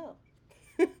 What the hell?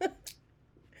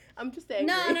 I'm just angry.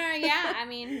 No, yeah. I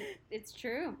mean, it's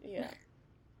true. Yeah.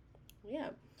 Yeah.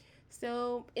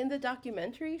 So in the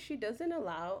documentary, she doesn't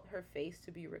allow her face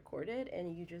to be recorded,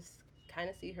 and you just kind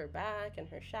of see her back and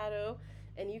her shadow,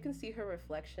 and you can see her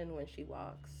reflection when she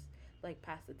walks, like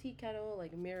past the tea kettle,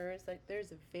 like mirrors. Like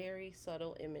there's very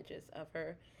subtle images of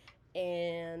her.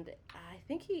 And I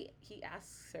think he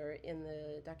asks her in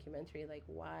the documentary, like,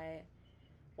 why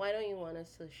don't you want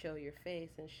us to show your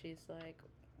face? And she's like,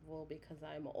 well, because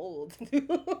I'm old.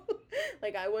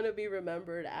 Like, I want to be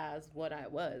remembered as what I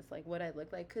was, like what I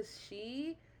looked like. Because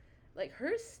she, like,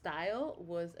 her style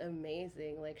was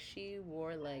amazing. Like, she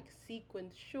wore like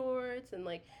sequined shorts and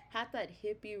like had that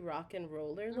hippie rock and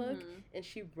roller look. Mm-hmm. And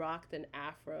she rocked an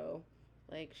afro.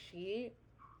 Like, she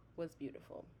was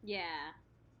beautiful. Yeah.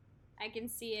 I can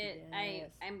see it. Yes.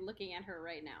 I'm looking at her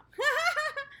right now.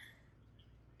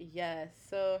 Yes,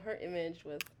 so her image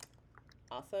was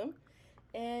awesome.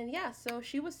 And yeah, so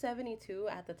she was 72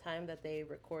 at the time that they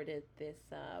recorded this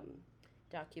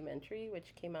documentary,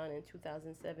 which came out in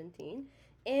 2017.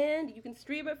 And you can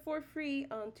stream it for free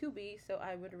on Tubi, so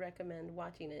I would recommend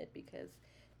watching it because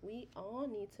we all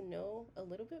need to know a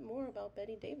little bit more about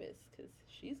Betty Davis because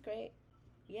she's great.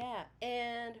 Yeah,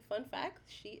 and fun fact,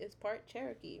 she is part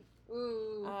Cherokee.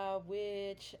 Ooh.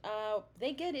 Which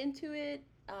they get into it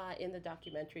in the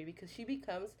documentary because she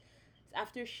becomes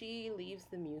after she leaves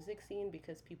the music scene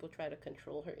because people try to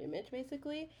control her image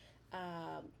basically.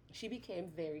 She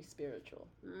became very spiritual.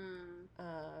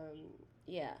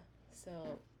 Yeah,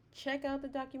 so check out the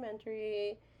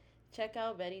documentary. Check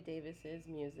out Betty Davis's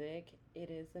music. It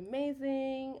is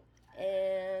amazing,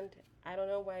 and I don't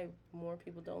know why more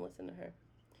people don't listen to her.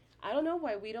 I don't know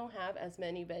why we don't have as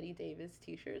many Betty Davis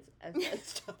T-shirts as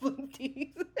Janis Joplin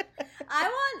tees. I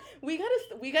want. We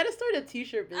gotta start a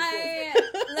T-shirt business.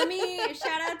 Let me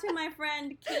shout out to my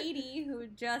friend Katie, who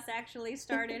just actually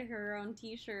started her own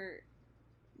T-shirt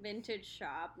vintage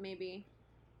shop. Maybe.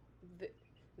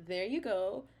 There you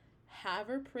go. Have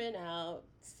her print out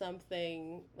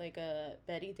something like a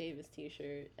Betty Davis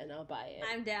T-shirt, and I'll buy it.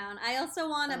 I'm down. I also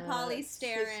want a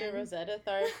polystyrene. Sister Rosetta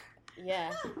Tharpe.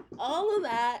 Yeah, all of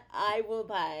that I will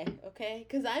buy, okay?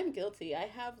 Because I'm guilty. I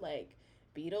have, like,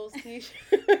 Beatles t-shirts.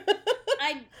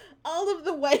 All of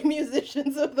the white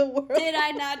musicians of the world. Did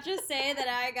I not just say that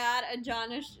I got a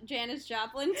Janis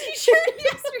Joplin t-shirt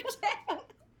yesterday?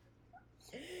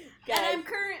 Guys, and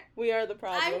we are the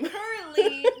problem. I'm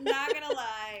currently, not gonna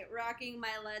lie, rocking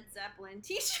my Led Zeppelin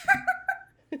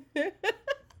t-shirt.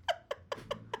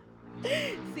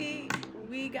 See,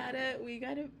 we gotta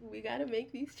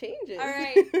make these changes. All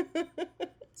right.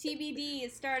 TBD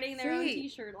is starting their own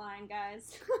t-shirt line,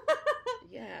 guys.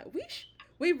 Yeah,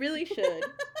 we really should.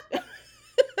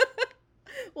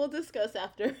 We'll discuss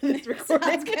after this recording.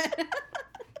 Sounds good.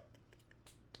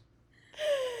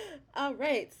 All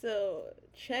right, so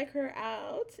check her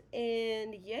out,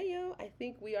 and Yayo, I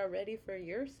think we are ready for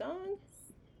your song.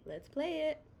 Let's play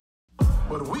it.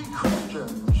 But we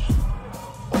Christians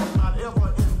ought not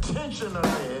ever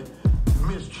intentionally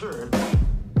miss church.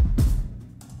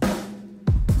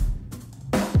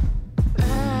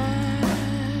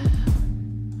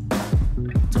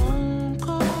 Don't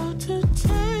go to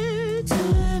church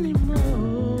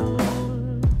anymore.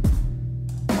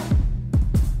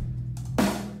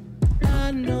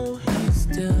 I know he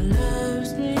still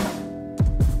loves me.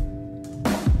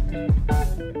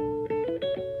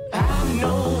 I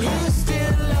know he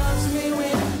still loves me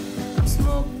when I'm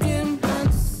smoking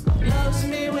blunts. Loves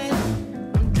me when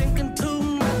I'm drinking too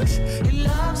much. He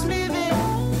loves me then.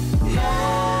 Yeah,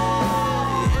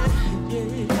 yeah,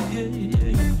 yeah, yeah,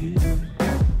 yeah.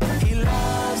 He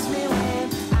loves me when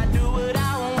I do what I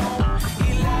want.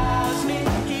 He loves me.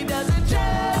 He doesn't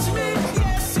judge me.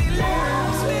 Yes, he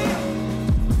loves me.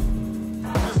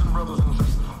 Listen, brothers and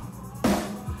sisters,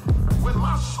 when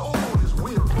my soul is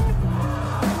weary,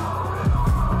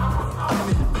 I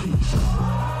need peace.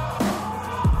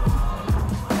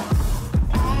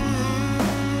 I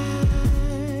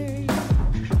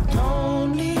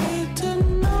don't need to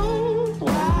know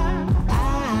why.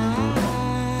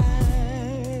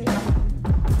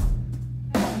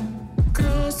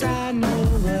 'Cause I know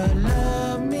what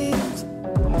love means.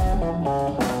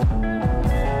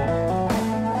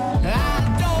 I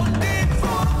don't need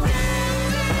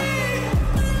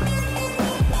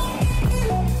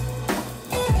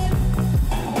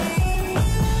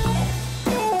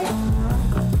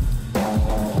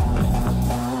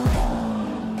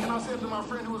And I said to my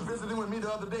friend who was visiting with me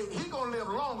the other day, he gonna live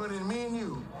longer than me and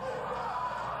you.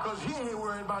 Because he ain't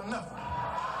worried about nothing.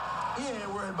 He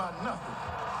ain't worried about nothing.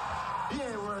 He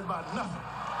ain't worried about nothing.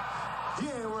 He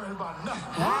ain't worried about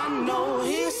nothing. I know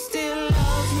he still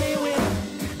loves me when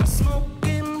I'm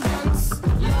smoking blunts.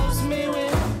 Loves me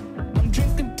when I'm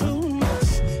drinking too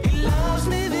much. He loves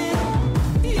me then.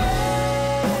 Yeah.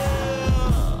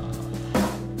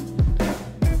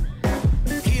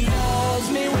 He loves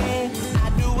me when I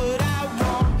do what I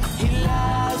want. He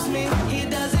loves me. He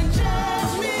doesn't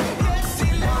judge me. Yes,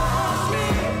 he loves me.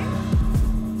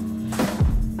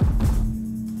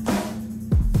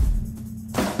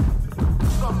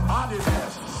 Somebody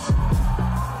asks,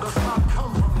 does not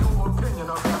come from your opinion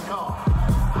of your God.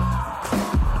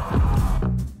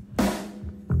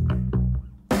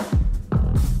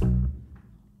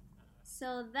 So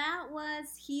that was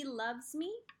He Loves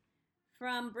Me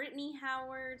from Brittany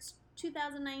Howard's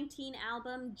 2019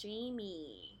 album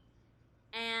Jamie.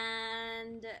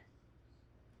 And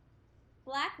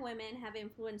Black women have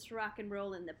influenced rock and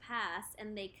roll in the past,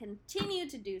 and they continue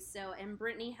to do so, and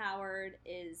Brittany Howard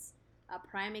is a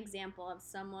prime example of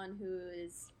someone who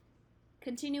is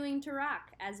continuing to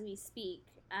rock as we speak.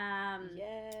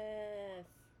 Yes.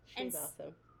 She's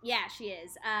awesome. Yeah, she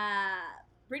is.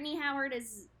 Brittany Howard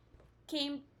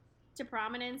came to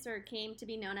prominence, or came to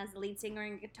be known as the lead singer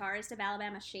and guitarist of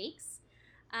Alabama Shakes,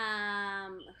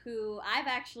 who I've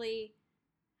actually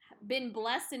been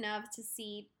blessed enough to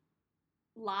see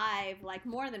live like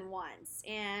more than once,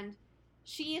 and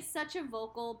she is such a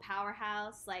vocal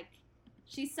powerhouse. Like,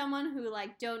 she's someone who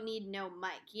like don't need no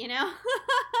mic, you know?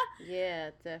 Yeah,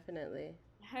 definitely.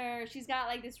 She's got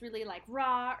like this really like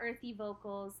raw, earthy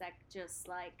vocals that just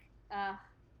like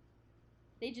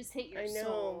they just hit your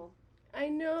soul. I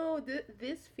know.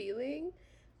 This feeling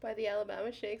by the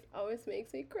Alabama Shakes always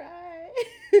makes me cry.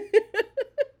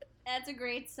 That's a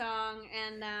great song,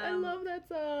 and I love that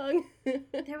song.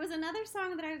 there was another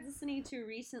song that I was listening to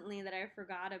recently that I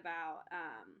forgot about.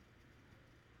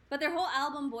 But their whole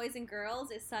album, Boys and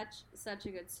Girls, is such a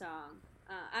good song.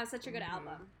 Such a good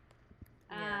album.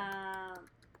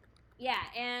 Yeah,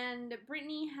 and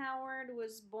Brittany Howard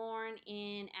was born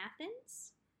in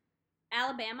Athens,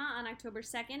 Alabama on October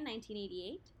 2nd,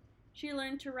 1988. She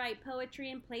learned to write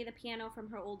poetry and play the piano from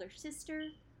her older sister,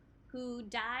 who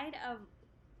died of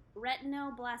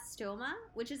retinoblastoma,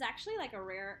 which is actually like a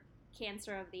rare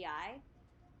cancer of the eye,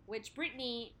 which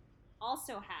Brittany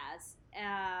also has.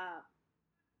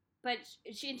 But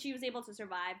she was able to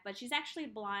survive, but she's actually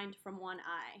blind from one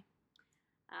eye.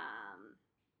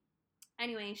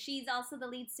 Anyway, she's also the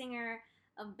lead singer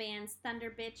of bands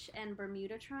Thunder Bitch and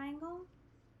Bermuda Triangle.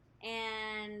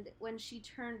 And when she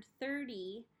turned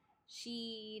 30,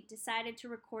 she decided to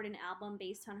record an album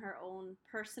based on her own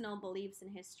personal beliefs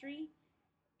and history.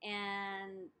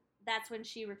 And that's when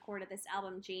she recorded this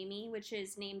album, Jamie, which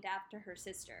is named after her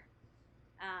sister,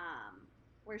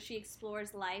 where she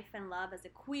explores life and love as a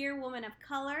queer woman of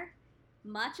color,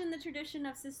 much in the tradition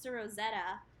of Sister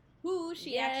Rosetta, who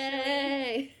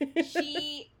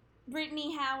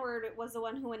Brittany Howard was the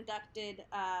one who inducted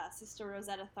Sister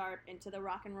Rosetta Tharpe into the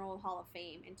Rock and Roll Hall of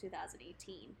Fame in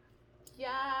 2018.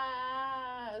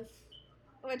 Yes.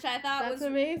 Which I thought was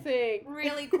amazing.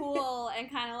 Really cool,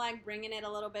 and kind of like bringing it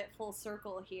a little bit full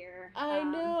circle here. I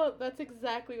know. That's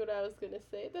exactly what I was going to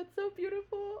say. That's so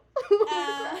beautiful.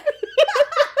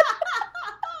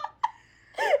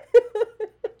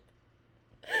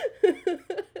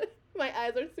 My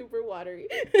eyes are super watery.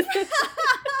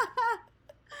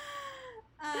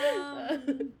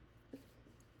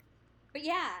 But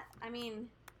yeah, I mean,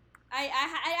 I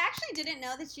actually didn't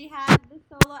know that she had this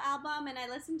solo album, and I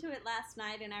listened to it last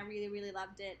night, and I really, really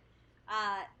loved it.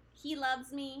 He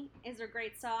Loves Me is a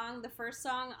great song. The first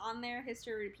song on there,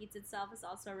 History Repeats Itself, is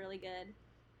also really good.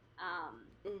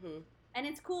 And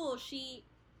it's cool.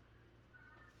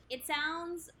 It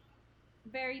sounds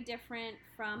very different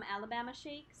from Alabama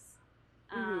Shakes.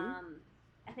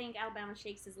 I think Alabama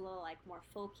Shakes is a little like more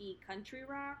folky country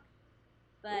rock,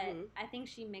 but I think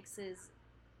she mixes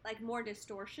like more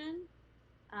distortion,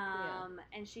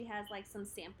 and she has like some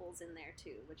samples in there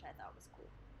too, which I thought was cool.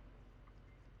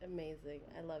 Amazing.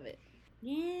 I love it.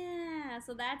 Yeah,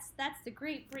 so that's the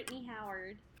great Brittany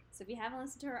Howard. So if you haven't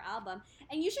listened to her album,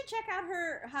 and you should check out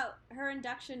her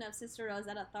induction of Sister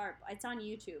Rosetta Tharpe. It's on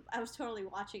YouTube. I was totally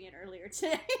watching it earlier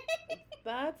today.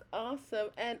 That's awesome.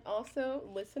 And also,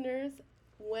 listeners,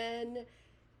 when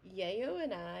Yayo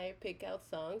and I pick out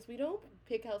songs, we don't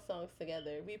pick out songs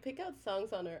together. We pick out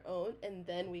songs on our own, and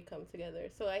then we come together.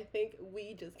 So I think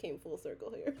we just came full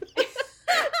circle here.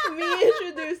 Me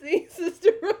introducing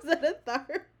Sister Rosetta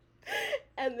Tharpe,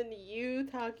 and then you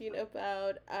talking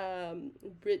about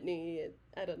Brittany.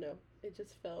 I don't know. It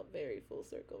just felt very full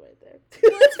circle right there.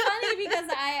 Well, it's funny because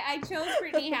I chose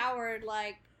Brittany Howard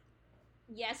like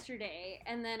yesterday,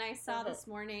 and then I saw this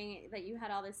morning that you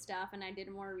had all this stuff, and I did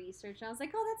more research, and I was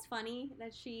like, oh, that's funny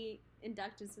that she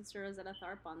inducted Sister Rosetta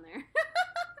Tharpe on there.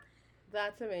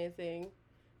 That's amazing.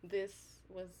 This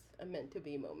was a meant to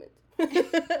be moment.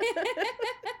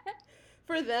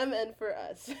 For them and for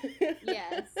us.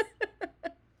 Yes.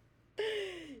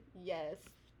 Yes.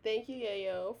 Thank you,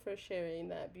 Yayo, for sharing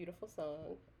that beautiful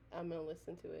song. I'm going to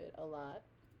listen to it a lot.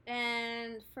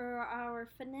 And for our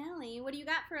finale, what do you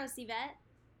got for us, Yvette?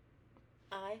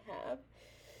 I have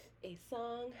a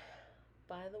song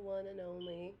by the one and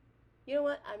only. You know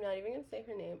what? I'm not even going to say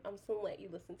her name. I'm just going to let you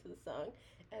listen to the song,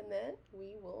 and then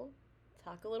we will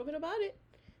talk a little bit about it.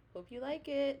 Hope you like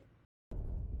it.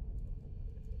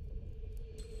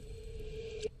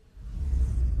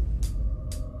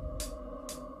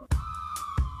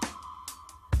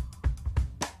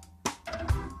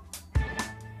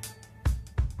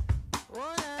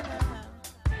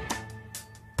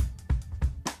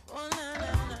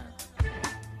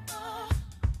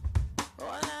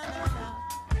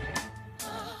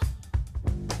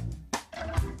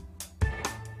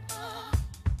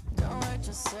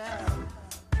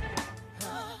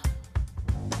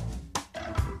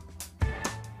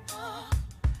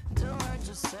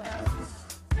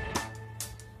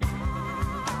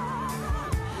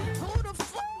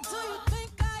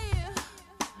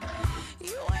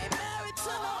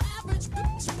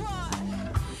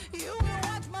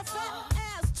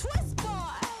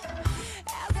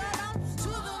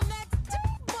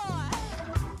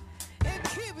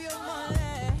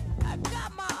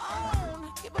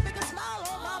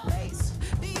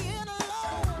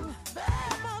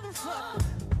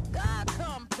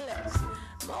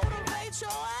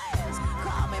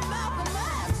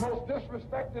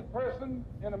 neglected person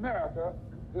in America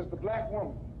is the black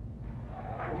woman.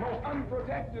 The most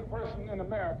unprotected person in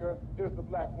America is the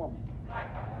black woman.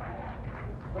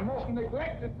 The most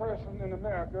neglected person in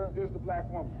America is the black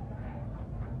woman.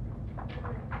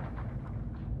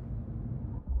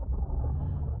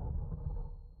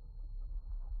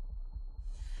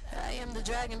 I am the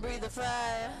dragon, breathe the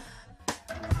fire.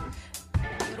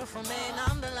 Beautiful man,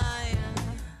 I'm the lion.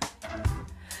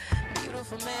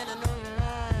 Beautiful man, I know you're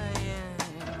lying.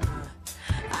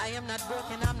 I am not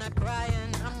broken, I'm not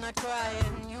crying, I'm not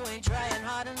crying. You ain't trying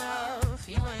hard enough,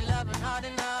 you ain't loving hard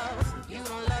enough. You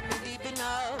don't love me deep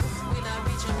enough, we not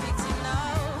reaching peaks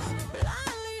enough.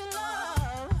 Blindly in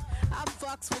love, I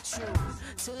fucks with you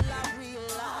till I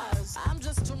realize I'm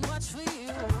just too much for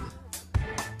you.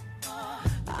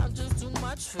 I'm just too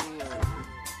much for you.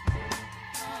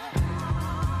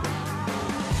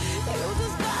 You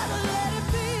just gotta let it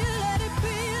be, let it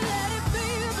be, let it be,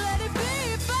 let it be,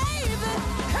 baby.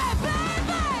 Hey,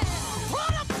 baby, who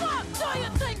the fuck do you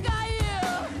think I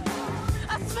am?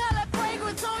 I smell that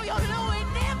fragrance on your Louis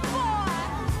Vuitton, boy.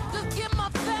 Just give my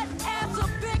fat ass a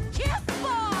big kiss,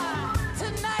 boy.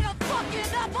 Tonight I'm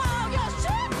fucking up all your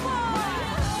shit, boy.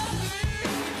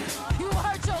 You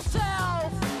hurt yourself.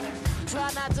 Try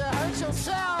not to hurt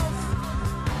yourself.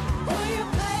 Will you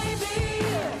play me?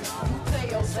 You play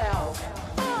yourself.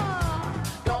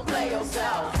 Don't play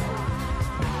yourself.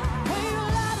 When you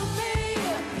lie to me,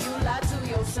 you lie to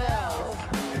yourself.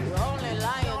 You're only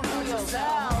lying to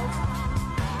yourself.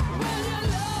 When you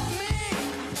love me,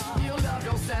 you love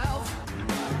yourself.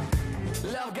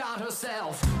 Love God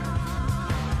herself.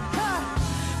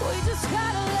 We just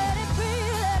gotta let it be,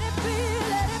 let it be,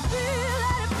 let it be,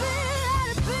 let it be, let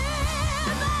it be,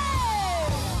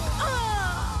 babe.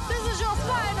 This is your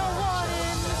final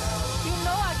warning. You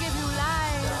know I give you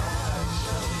life.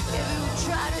 If you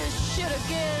try this shit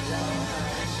again,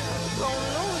 you're gonna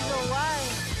lose your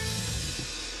wife.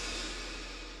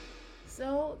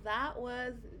 So that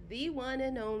was the one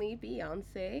and only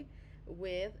Beyonce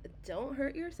with Don't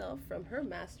Hurt Yourself from her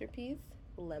masterpiece,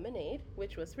 Lemonade,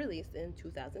 which was released in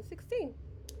 2016.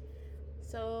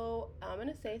 So I'm going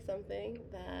to say something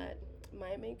that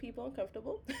might make people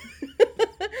uncomfortable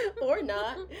or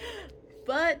not.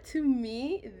 But to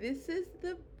me, this is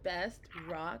the best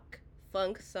rock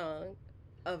funk song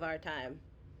of our time.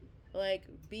 Like,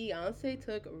 Beyonce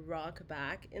took rock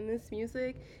back in this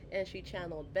music, and she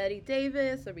channeled Betty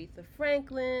Davis, Aretha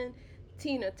Franklin,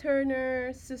 Tina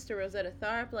Turner, Sister Rosetta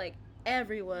Tharpe, like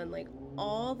everyone, like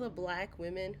all the black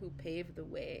women who paved the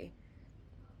way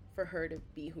for her to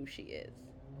be who she is.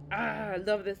 I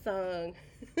love this song.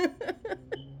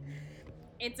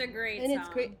 It's a great and song. it's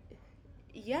great.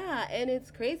 Yeah, and it's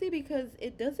crazy because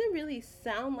it doesn't really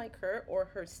sound like her or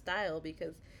her style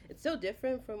because it's so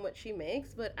different from what she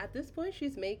makes, but at this point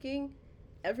she's making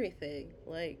everything.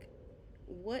 Like,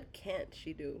 what can't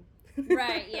she do?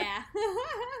 Right, yeah.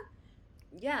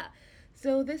 Yeah.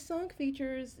 So this song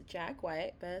features Jack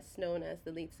White, best known as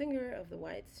the lead singer of the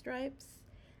White Stripes.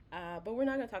 But we're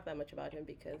not going to talk that much about him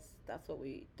because that's what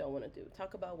we don't want to do.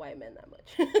 Talk about white men that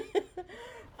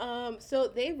much. So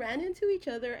they ran into each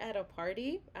other at a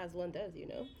party, as one does, you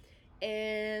know.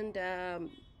 And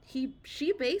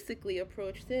she basically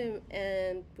approached him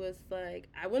and was like,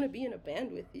 I want to be in a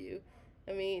band with you.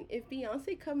 I mean, if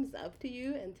Beyonce comes up to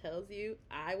you and tells you,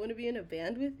 I want to be in a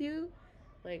band with you,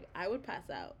 like, I would pass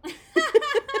out.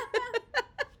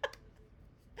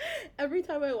 Every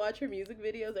time I watch her music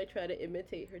videos, I try to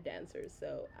imitate her dancers.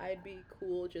 So I'd be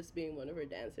cool just being one of her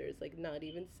dancers, like not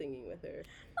even singing with her.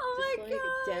 Oh just my like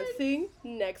God. dancing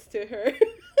next to her.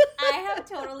 I have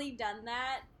totally done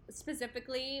that.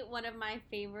 Specifically, one of my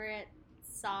favorite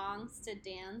songs to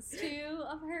dance to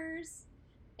of hers.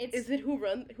 Is it Who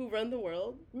Run the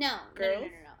World? No. Girls?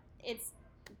 No. It's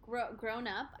Grown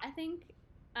Up, I think.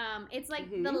 It's like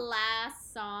Mhm. the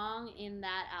last song in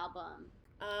that album.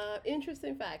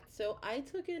 Interesting fact. So I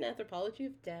took an anthropology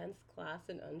of dance class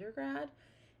in undergrad,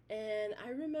 and I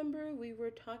remember we were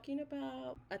talking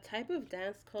about a type of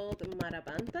dance called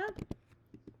marabanta.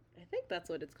 I think that's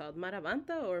what it's called,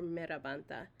 marabanta or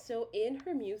merabanta. So in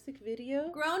her music video,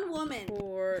 Grown Woman.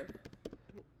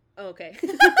 Okay.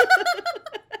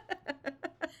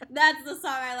 That's the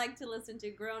song I like to listen to,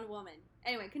 Grown Woman.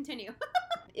 Anyway, continue.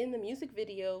 In the music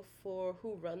video for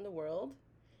Who Run the World,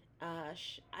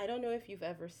 I don't know if you've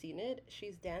ever seen it.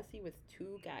 She's dancing with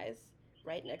two guys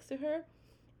right next to her.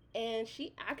 And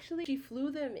she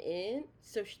flew them in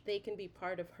so they can be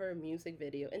part of her music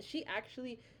video. And she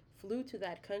actually flew to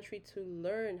that country to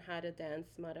learn how to dance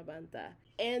marabanta.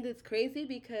 And it's crazy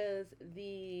because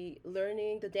the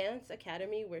dance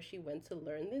academy where she went to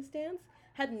learn this dance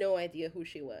had no idea who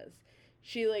she was.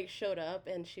 She like showed up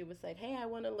and she was like, "Hey, I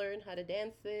want to learn how to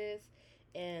dance this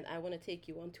and I want to take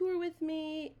you on tour with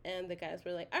me." And the guys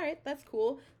were like, "All right, that's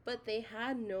cool." But they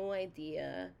had no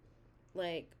idea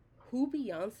like who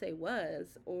Beyonce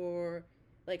was or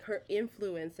like her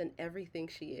influence and everything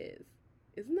she is.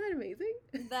 Isn't that amazing?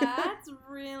 That's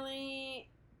really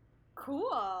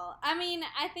cool. I mean,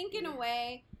 I think in a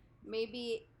way,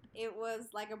 maybe it was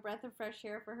like a breath of fresh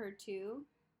air for her too.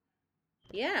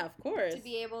 Yeah, of course. To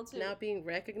be able to now being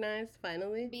recognized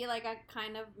finally. Be like a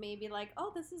kind of maybe like,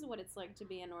 oh, this is what it's like to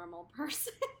be a normal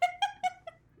person.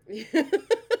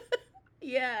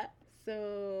 Yeah.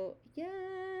 So,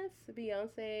 yes,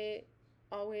 Beyonce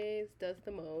always does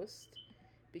the most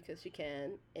because she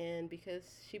can and because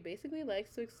she basically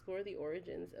likes to explore the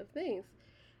origins of things,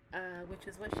 which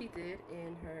is what she did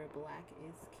in her Black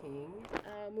is King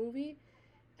movie.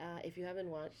 If you haven't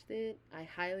watched it, I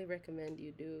highly recommend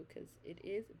you do because it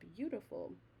is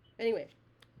beautiful. Anyway,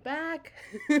 back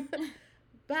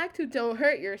back to Don't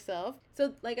Hurt Yourself.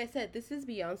 So, like I said, this is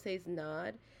Beyonce's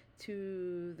nod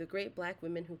to the great black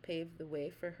women who paved the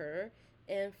way for her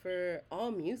and for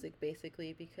all music,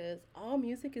 basically, because all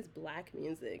music is black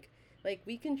music. Like,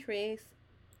 we can trace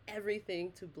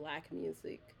everything to black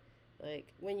music.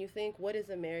 Like, when you think, what is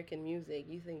American music?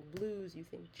 You think blues, you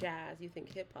think jazz, you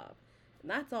think hip-hop. And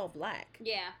that's all black.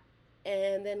 Yeah.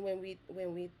 And then when we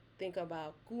think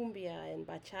about cumbia and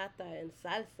bachata and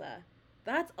salsa,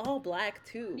 that's all black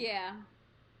too. Yeah.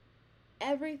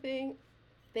 Everything.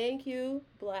 Thank you,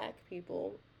 black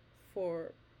people,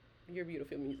 for your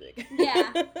beautiful music.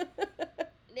 Yeah.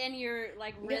 And your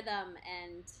like rhythm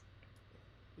and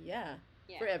yeah.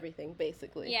 For everything,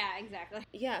 basically. Yeah, exactly.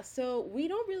 Yeah, so we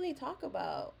don't really talk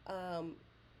about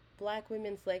black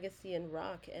women's legacy in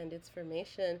rock and its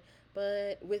formation,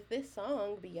 but with this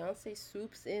song, Beyonce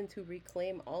swoops in to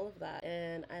reclaim all of that,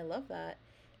 and I love that.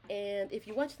 And if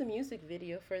you watch the music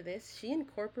video for this, she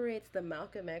incorporates the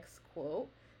Malcolm X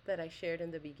quote that I shared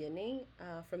in the beginning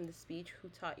from the speech, "Who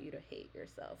Taught You to Hate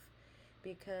Yourself?"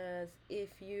 Because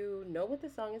if you know what the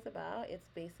song is about, it's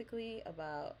basically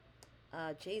about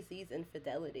Jay-Z's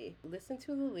infidelity. Listen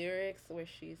to the lyrics where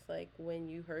she's like, "When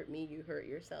you hurt me, you hurt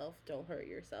yourself. Don't hurt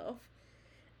yourself."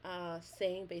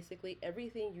 Saying basically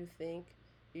everything you think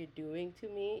you're doing to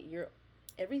me, you're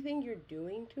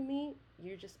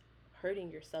just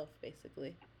hurting yourself,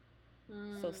 basically.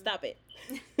 So stop it.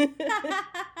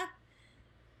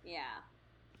 Yeah.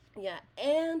 Yeah,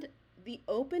 and the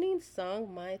opening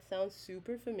song might sound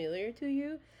super familiar to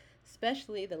you,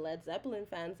 especially the Led Zeppelin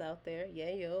fans out there.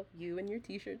 Yeah, yo, you and your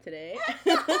t-shirt today.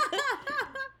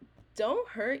 Don't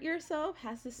Hurt Yourself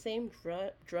has the same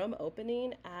drum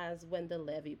opening as When the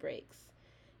Levee Breaks,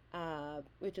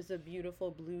 which is a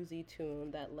beautiful bluesy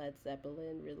tune that Led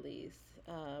Zeppelin released.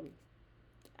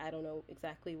 I don't know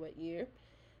exactly what year.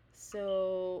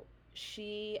 So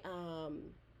she's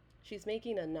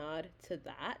making a nod to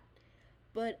that.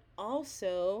 But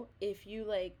also, if you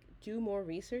like do more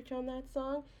research on that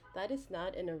song, that is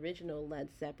not an original Led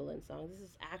Zeppelin song. This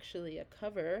is actually a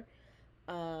cover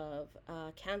of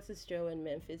Kansas Joe and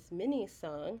Memphis Minnie's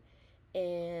song,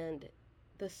 and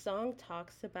the song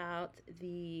talks about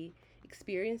the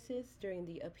experiences during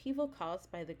the upheaval caused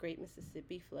by the Great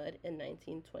Mississippi Flood in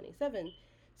 1927.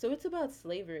 So it's about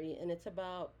slavery, and it's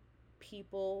about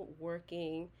people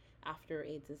working after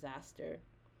a disaster.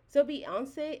 So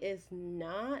Beyonce is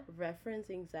not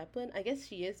referencing Zeppelin. I guess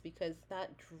she is, because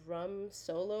that drum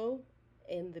solo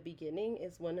in the beginning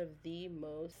is one of the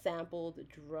most sampled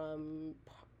drum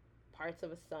parts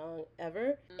of a song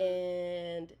ever,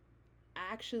 and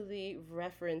actually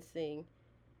referencing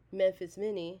Memphis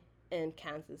Minnie and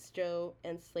Kansas Joe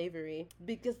and slavery,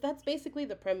 because that's basically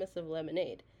the premise of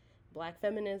Lemonade. Black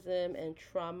feminism and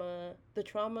the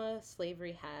trauma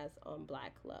slavery has on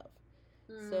black love.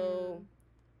 So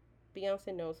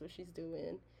Beyonce knows what she's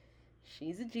doing.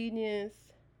 She's a genius.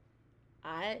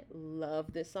 I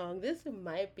love this song. This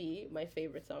might be my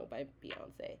favorite song by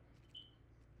Beyonce.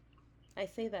 I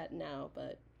say that now,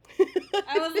 but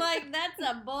I was like, that's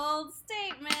a bold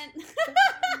statement.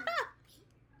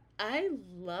 I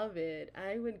love it.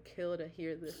 I would kill to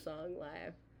hear this song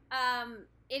live.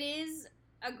 It is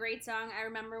a great song. I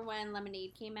remember when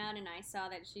Lemonade came out and I saw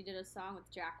that she did a song with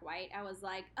Jack White. I was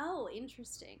like, oh,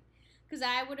 interesting. Because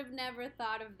I would have never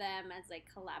thought of them as, like,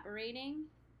 collaborating.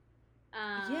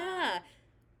 Yeah.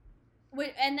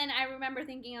 And then I remember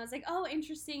thinking, I was like, oh,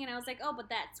 interesting. And I was like, oh, but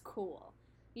that's cool.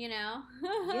 You know?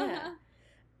 Yeah.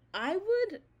 I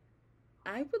would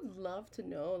love to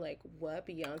know, like, what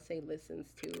Beyonce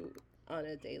listens to on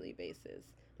a daily basis.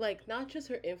 Like, not just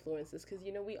her influences, because,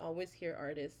 you know, we always hear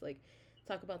artists, like,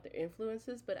 talk about their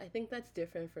influences, but I think that's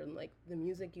different from like the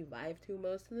music you vibe to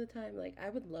most of the time. Like I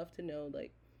would love to know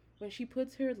like when she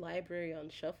puts her library on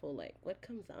shuffle, like what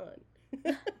comes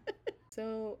on.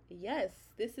 So yes,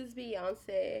 this is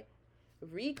Beyonce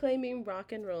reclaiming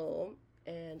rock and roll,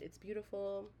 and it's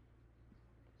beautiful.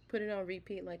 Put it on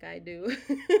repeat like I do.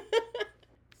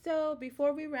 So,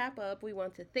 before we wrap up, we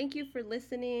want to thank you for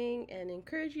listening and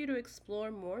encourage you to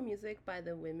explore more music by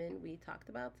the women we talked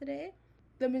about today.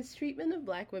 The mistreatment of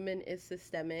black women is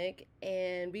systemic,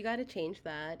 and we got to change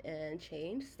that, and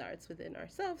change starts within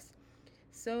ourselves.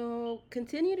 So,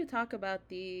 continue to talk about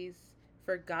these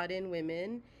forgotten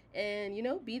women and,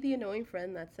 be the annoying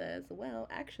friend that says, well,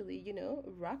 actually,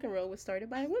 rock and roll was started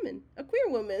by a woman, a queer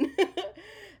woman.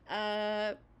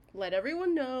 uh, let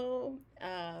everyone know.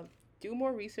 Do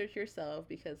more research yourself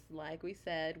because, like we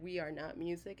said, we are not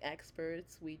music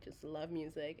experts. We just love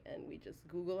music and we just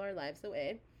Google our lives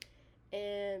away.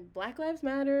 And Black Lives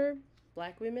Matter,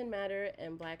 Black Women Matter,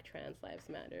 and Black Trans Lives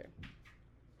Matter.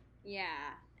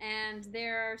 Yeah, and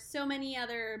there are so many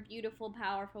other beautiful,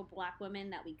 powerful black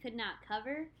women that we could not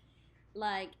cover,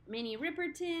 like Minnie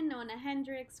Riperton, Nona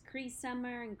Hendrix, Cree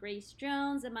Summer, and Grace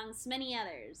Jones, amongst many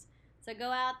others. So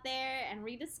go out there and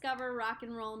rediscover rock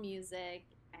and roll music,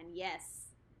 and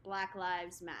yes, Black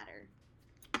Lives Matter.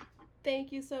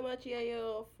 Thank you so much,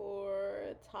 Yayo,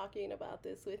 for talking about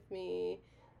this with me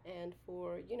and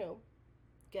for,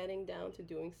 getting down to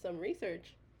doing some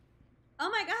research.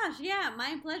 Oh my gosh, yeah,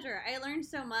 my pleasure. I learned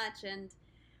so much, and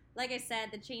like I said,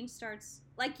 the change starts,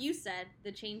 like you said,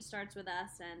 the change starts with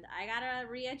us, and I gotta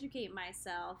re-educate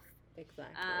myself.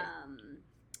 Exactly.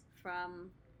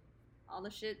 From all the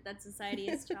shit that society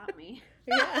has taught me.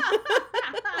 Yeah.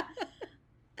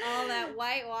 All that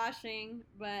whitewashing,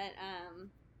 but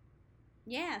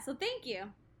yeah, so thank you.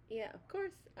 Yeah, of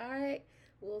course. All right.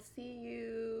 We'll see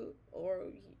you,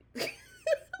 or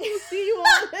we'll see you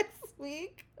all next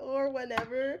week or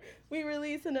whenever we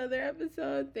release another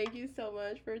episode. Thank you so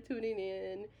much for tuning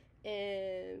in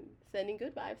and sending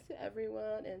good vibes to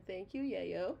everyone. And thank you,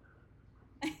 Yayo.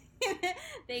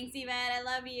 Thanks, Yvette. I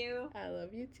love you. I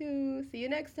love you too. See you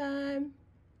next time.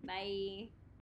 Bye.